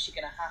what was actually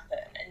going to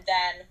happen. And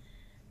then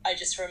I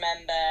just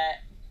remember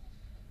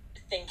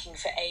thinking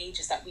for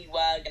ages that we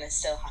were going to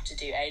still have to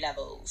do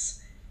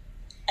A-levels.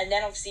 And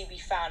then obviously we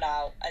found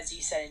out, as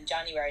you said, in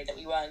January that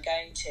we weren't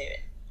going to.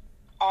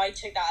 I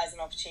took that as an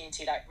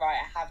opportunity, like, right,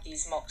 I have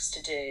these mocks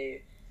to do,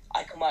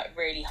 I can work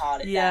really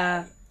hard at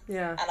them.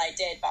 Yeah. And I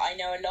did, but I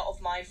know a lot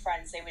of my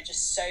friends, they were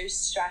just so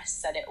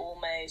stressed that it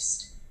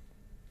almost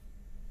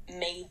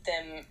made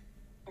them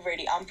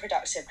really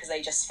unproductive, because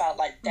they just felt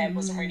like there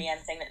wasn't really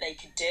anything that they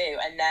could do.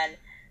 And then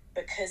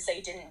because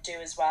they didn't do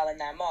as well in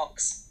their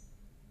mocks,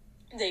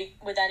 they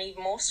were then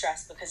even more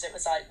stressed, because it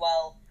was like,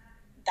 well,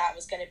 that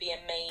was going to be a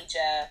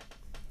major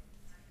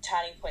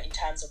turning point in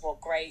terms of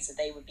what grades that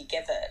they would be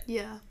given.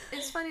 Yeah.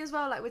 It's funny as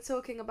well, like, we're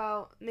talking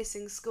about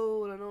missing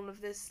school and all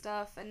of this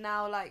stuff, and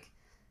now, like,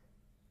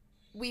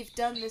 we've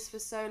done this for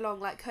so long.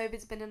 Like,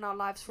 COVID's been in our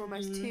lives for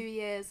almost 2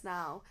 years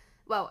now.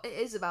 Well, it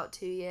is about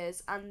 2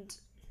 years, and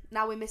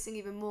now we're missing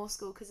even more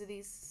school because of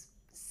these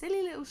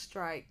silly little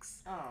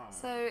strikes.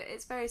 So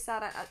it's very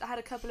sad. I had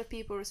a couple of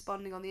people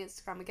responding on the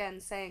Instagram again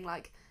saying,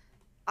 like,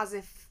 as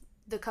if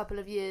the couple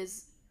of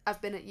years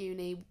I've been at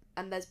uni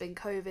and there's been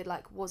COVID,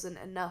 like, wasn't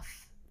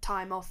enough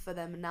time off for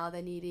them, and now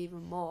they need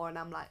even more. And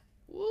I'm like,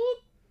 what?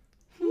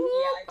 Yeah,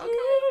 I do feel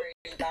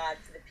really bad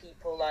for the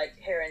people like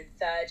who are in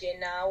third year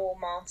now or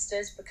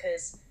masters,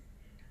 because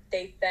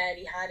they've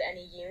barely had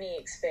any uni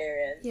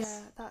experience. Yeah,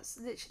 that's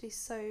literally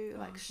so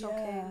like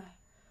shocking.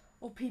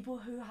 Or people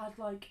who had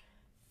like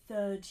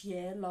third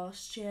year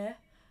last year,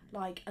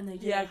 like, and they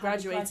didn't have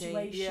graduating,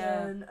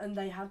 graduation, and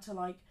they had to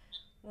like,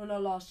 well,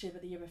 not last year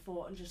but the year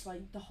before, and just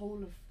like the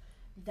whole of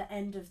the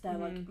end of their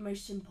like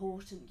most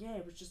important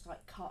year was just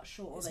like cut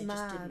short, or they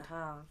just didn't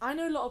have. I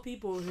know a lot of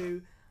people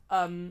who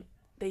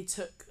they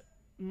took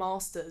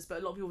masters, but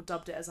a lot of people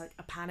dubbed it as like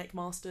a panic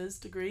master's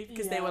degree,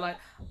 because they were like,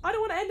 I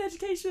don't want to end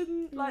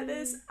education like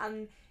this.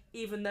 And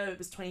even though it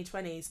was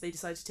 2020, so they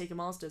decided to take a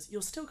master's,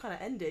 you're still kind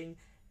of ending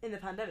in the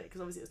pandemic,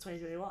 because obviously it was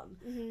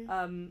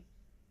 2021.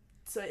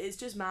 So it's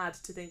just mad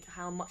to think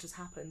how much has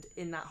happened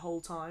in that whole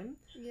time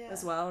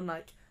as well. And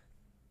like,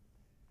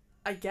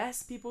 I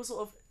guess people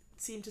sort of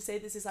seem to say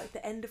this is like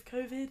the end of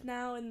COVID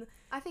now, and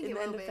I think in it the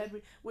will end be. of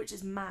February, which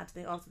is mad to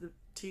think after the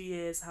 2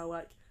 years how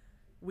like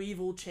we've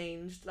all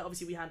changed. Like,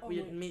 obviously we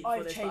didn't meet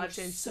before this, but I've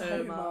changed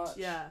so much.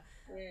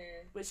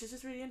 Which is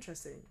just really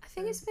interesting. I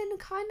think it's been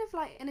kind of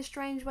like, in a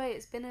strange way,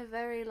 it's been a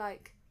very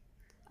like,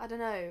 I don't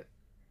know,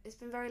 it's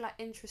been very like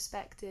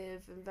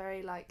introspective and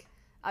very like,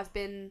 I've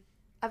learned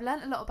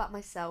a lot about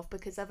myself,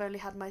 because I've only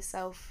had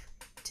myself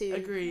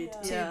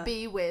to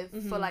be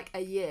with for like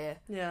a year.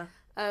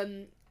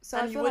 So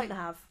and I you feel wouldn't like,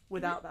 have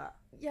without that.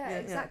 Yeah,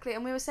 exactly.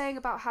 And we were saying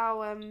about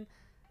how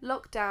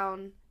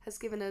lockdown has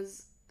given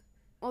us,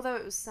 although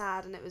it was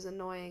sad and it was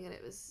annoying and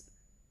it was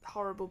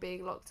horrible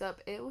being locked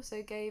up, it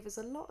also gave us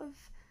a lot of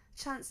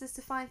chances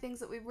to find things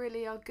that we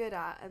really are good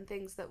at and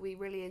things that we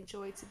really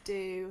enjoy to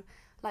do.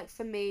 Like,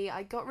 for me,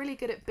 I got really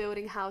good at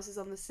building houses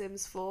on The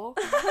Sims 4.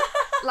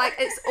 Like,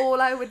 it's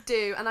all I would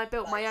do, and I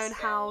built my own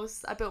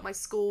house, I built my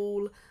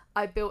school,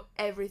 I built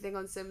everything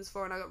on Sims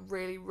 4, and I got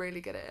really,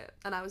 really good at it,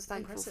 and I was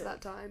thankful for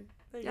that time.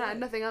 I had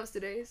nothing else to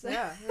do, so.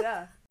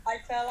 Yeah. I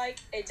feel like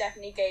it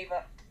definitely gave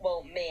up,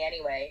 well, me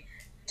anyway,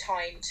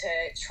 time to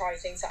try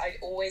things that I'd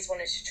always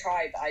wanted to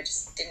try, but I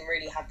just didn't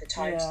really have the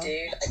time to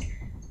do. Like,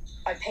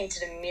 I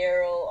painted a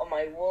mural on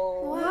my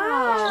wall, which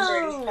was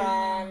really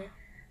fun.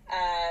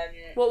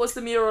 What was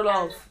the mural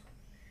of?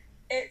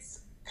 It's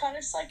kind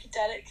of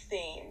psychedelic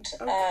themed.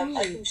 Cool.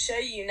 I can show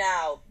you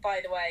now.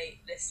 By the way,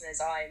 listeners,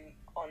 I'm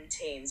on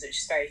Teams, which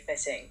is very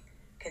fitting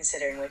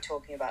considering we're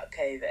talking about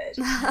COVID.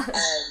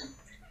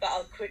 But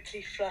I'll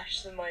quickly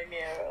flash my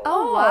mural.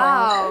 Oh,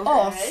 wow.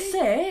 Oh,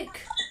 sick.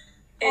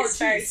 It's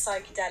very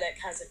psychedelic,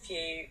 has a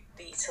few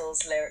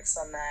Beatles lyrics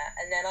on there.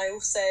 And then I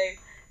also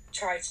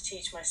tried to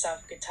teach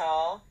myself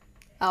guitar.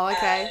 Oh,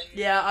 okay.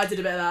 Yeah, I did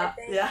a bit of that.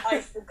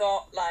 I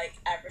forgot, like,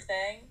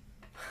 everything.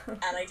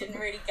 And I didn't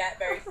really get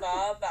very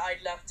far, but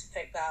I'd love to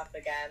pick that up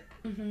again.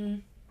 Mm-hmm.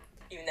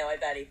 Even though I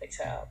barely picked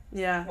it up.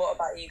 Yeah. What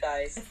about you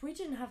guys? If we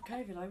didn't have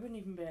COVID, I wouldn't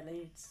even be at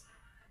Leeds.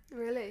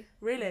 Really?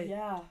 Really?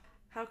 Yeah.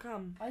 How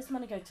come? I was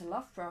meant to go to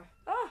Loughborough.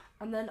 Oh.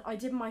 And then I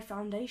did my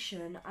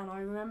foundation, and I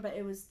remember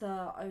I was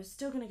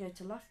still going to go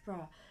to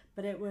Loughborough,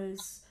 but it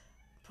was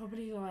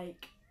probably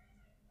like,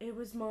 it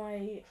was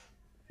my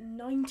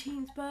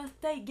 19th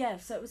birthday. Yeah,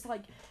 so it was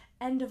like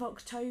end of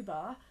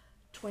October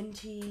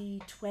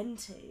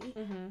 2020.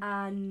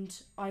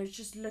 And I was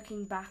just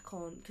looking back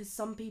on, because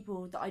some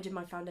people that I did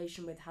my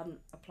foundation with hadn't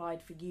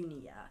applied for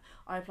uni yet.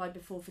 I applied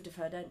before for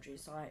deferred entry,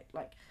 so I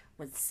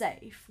was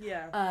safe.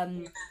 Yeah.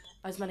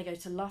 I was meant to go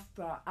to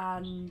Loughborough,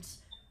 and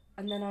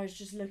then I was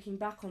just looking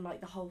back on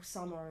like the whole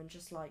summer and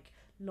just like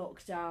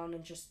lockdown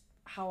and just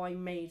how I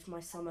made my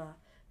summer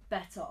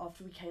better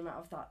after we came out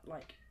of that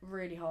like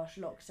really harsh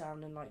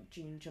lockdown in like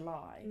June,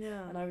 July.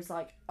 Yeah. And I was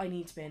like, I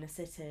need to be in a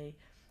city.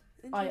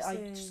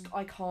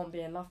 I can't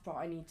be in Loughborough.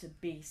 I need to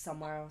be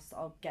somewhere else that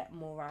I'll get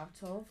more out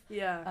of.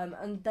 Yeah.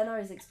 And then I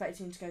was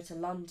expecting to go to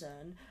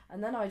London,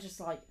 and then I just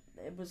like,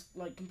 it was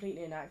like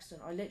completely an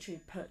accident. I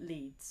literally put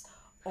Leeds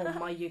on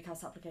my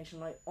UCAS application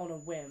like on a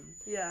whim.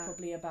 Yeah.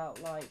 Probably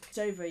about like it's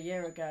over a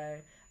year ago,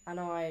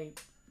 and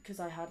because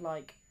I had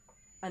like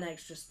an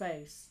extra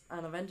space,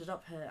 and I've ended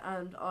up here,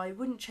 and I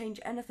wouldn't change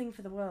anything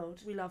for the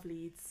world. We love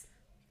Leeds.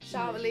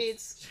 Shout out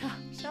Leeds.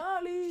 Shout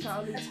out Leeds.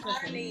 Shout out Leeds.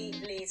 Apparently,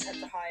 Leeds had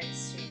the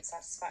highest student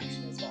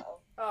satisfaction as well.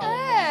 Oh.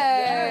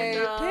 Hey!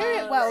 Yeah,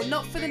 Period. Well,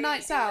 not for the Really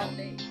nights good out. at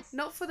Leeds.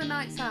 Not for the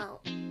nights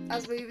out,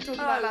 as we were talking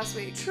about last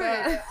week. True.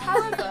 but-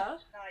 However.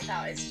 Night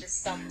out is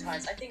just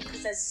sometimes. I think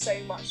because there's so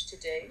much to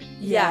do,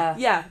 Yeah.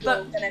 you're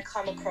But gonna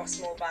come across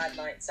more bad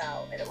nights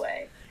out in a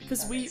way.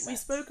 because That we makes sense.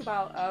 spoke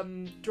about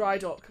Dry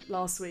Dock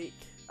last week,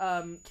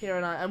 Kira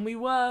and I, and we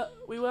were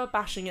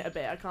bashing it a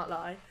bit. I can't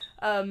lie.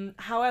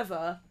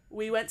 However,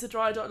 we went to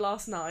Dry Dock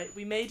last night.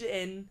 We made it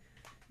in,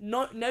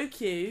 no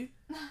queue,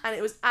 and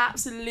it was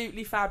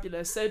absolutely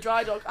fabulous. So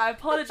Dry Dock, I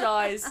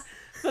apologise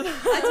for,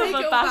 I take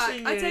it all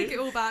bashing back. you. I take it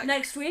all back.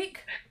 Next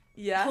week,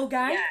 Yeah. whole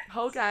gang. Yeah.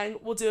 Whole gang.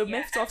 We'll do a Yeah,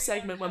 Myths Off everyone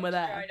segment when come we're to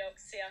there. Dry Dock,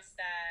 see us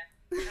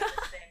there, have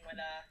a sing with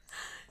us.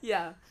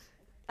 Yeah.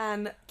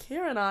 And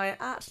Kira and I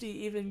actually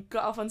even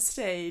got up on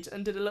stage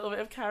and did a little bit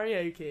of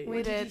karaoke. We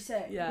What did did. you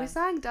say? Yeah. We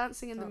sang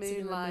Dancing in the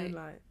Dancing Moonlight.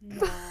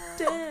 No.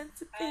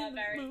 Dancing in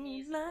Very the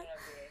musical moonlight.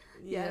 of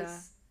you. Yeah.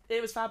 Yes.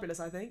 It was fabulous,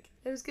 I think.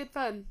 It was good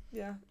fun.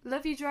 Yeah.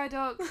 Love you, Dry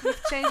Dock.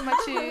 You've changed my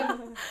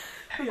tune.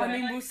 I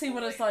mean, we'll see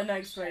what it's like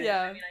next week.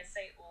 Yeah. I mean, I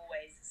say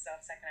always, this is our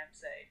second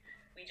episode.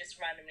 We just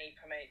randomly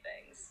promote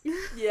things.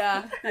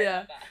 Yeah. I Yeah.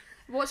 love that.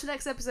 Watch the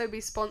next episode be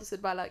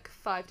sponsored by like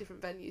 5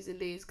 different venues in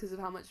Leeds because of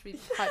how much we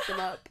hype them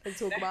up and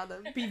talk about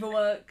them.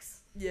 Beaverworks,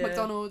 Yeah.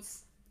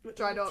 McDonald's,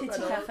 Dry Dock.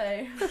 Titty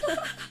Cafe.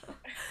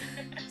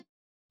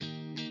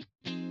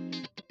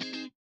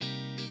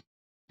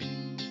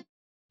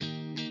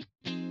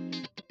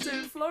 So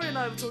Flori and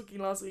I were talking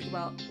last week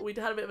about, we'd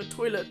had a bit of a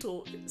toilet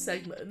talk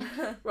segment.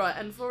 Right,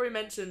 and Flori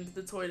mentioned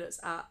the toilets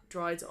at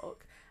Dry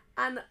Dock.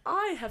 And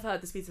I have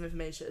heard this piece of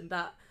information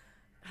that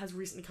has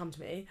recently come to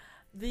me.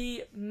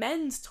 The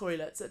men's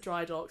toilets at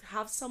Dry Dock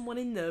have someone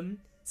in them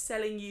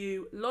selling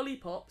you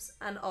lollipops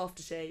and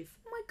aftershave.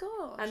 Oh my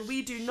gosh. And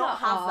we do not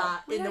Shut have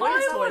up. that in the I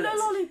women's want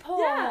toilets. a lollipop.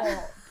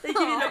 Yeah. They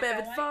give you a little bit of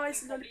I feel like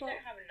advice we and probably lollipop.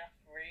 don't have enough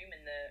room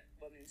in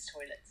the women's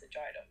toilets at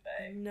Dry Dock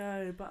though.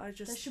 No, but I There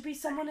just... should be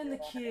someone in the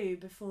queue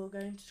before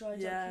going to Dry Dock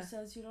Yeah. who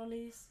sells you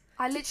lollies.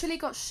 I literally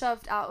got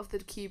shoved out of the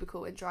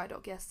cubicle in Dry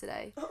Dock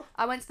yesterday.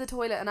 I went to the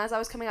toilet and as I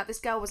was coming out, this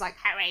girl was like,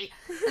 "Hurry!"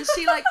 And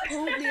she like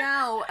pulled me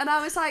out, and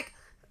I was like,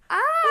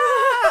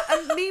 "Ah!"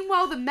 And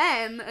meanwhile, the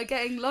men are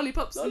getting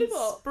lollipops and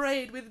Lollipops.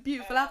 sprayed with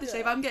beautiful Oh, aftershave.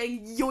 yeah. I'm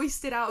getting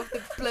yoisted out of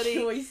the bloody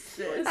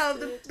Choices. out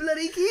of the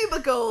bloody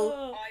cubicle.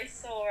 Oh. I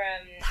saw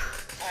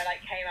I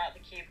like came out the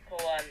cubicle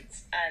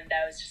once and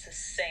there was just a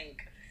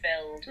sink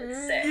filled with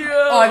sick. Yeah.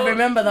 Oh, I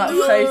remember that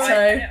No. I put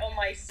photo. it on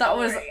my story, That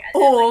was and then, like, I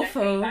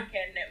awful. came back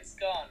in and it was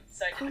gone.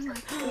 So I Oh did my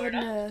before and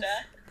goodness.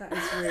 after. That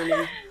is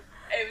really...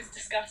 It was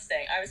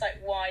disgusting. I was like,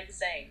 why the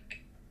sink?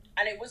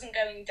 And it wasn't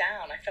going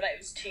down. I feel like it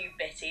was too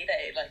bitty that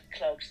it like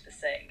clogged the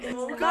sink.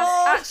 Oh, That's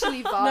God.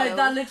 actually vile. No,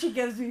 that literally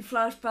gives me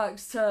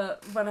flashbacks to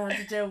when I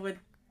had to deal with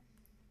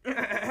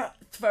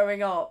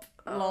throwing up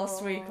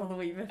last week or the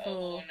week Oh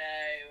before.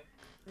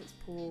 no. It's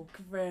poor.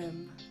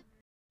 Grim.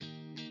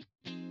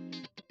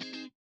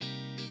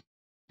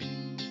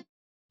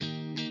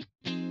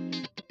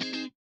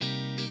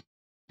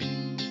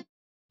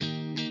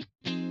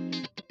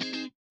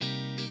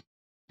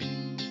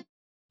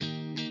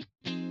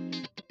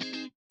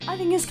 I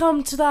think it's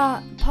come to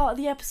that part of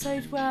the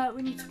episode where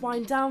we need to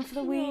wind down for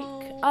the week.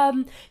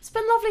 It's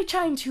been lovely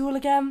chatting to you all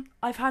again.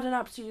 I've had an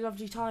absolutely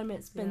lovely time.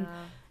 It's been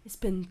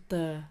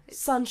the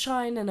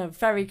sunshine and a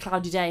very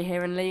cloudy day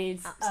here in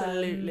Leeds.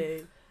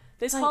 Absolutely.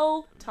 This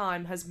whole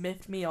time has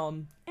miffed me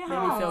on. It Made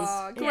me feel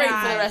has. great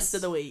for the rest of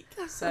the week.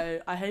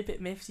 So I hope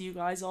it miffs you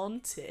guys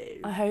on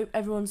too. I hope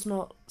everyone's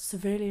not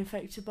severely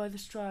affected by the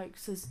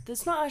strikes.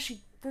 There's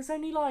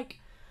only like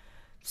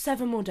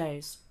 7 more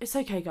days. It's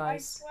okay, I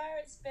guys. swear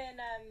it's been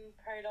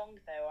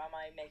prolonged though, or am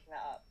I making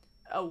that up?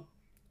 Oh.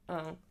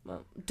 Oh,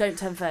 well, don't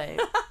tempt fate.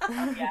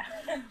 Yeah.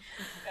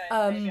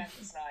 Maybe I'm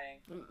just lying.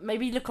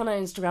 Maybe look on our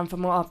Instagram for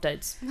more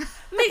updates.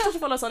 Make sure to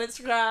follow us on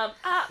Instagram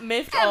at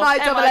miffed.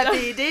 MIFFED_F.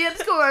 Maybe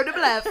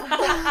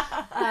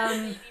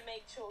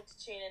make sure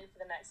to tune in for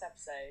the next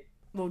episode.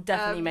 We'll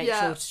definitely make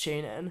sure to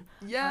tune in.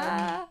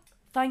 Yeah.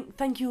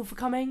 Thank you all for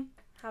coming.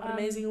 Have an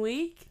amazing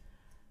week.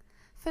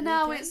 For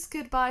now, it's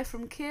goodbye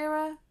from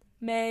Kira,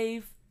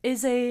 Maeve,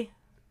 Izzy,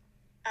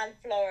 And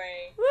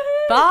Florrie.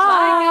 Woohoo! Bye.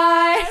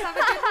 Bye guys. Have a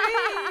good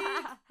week.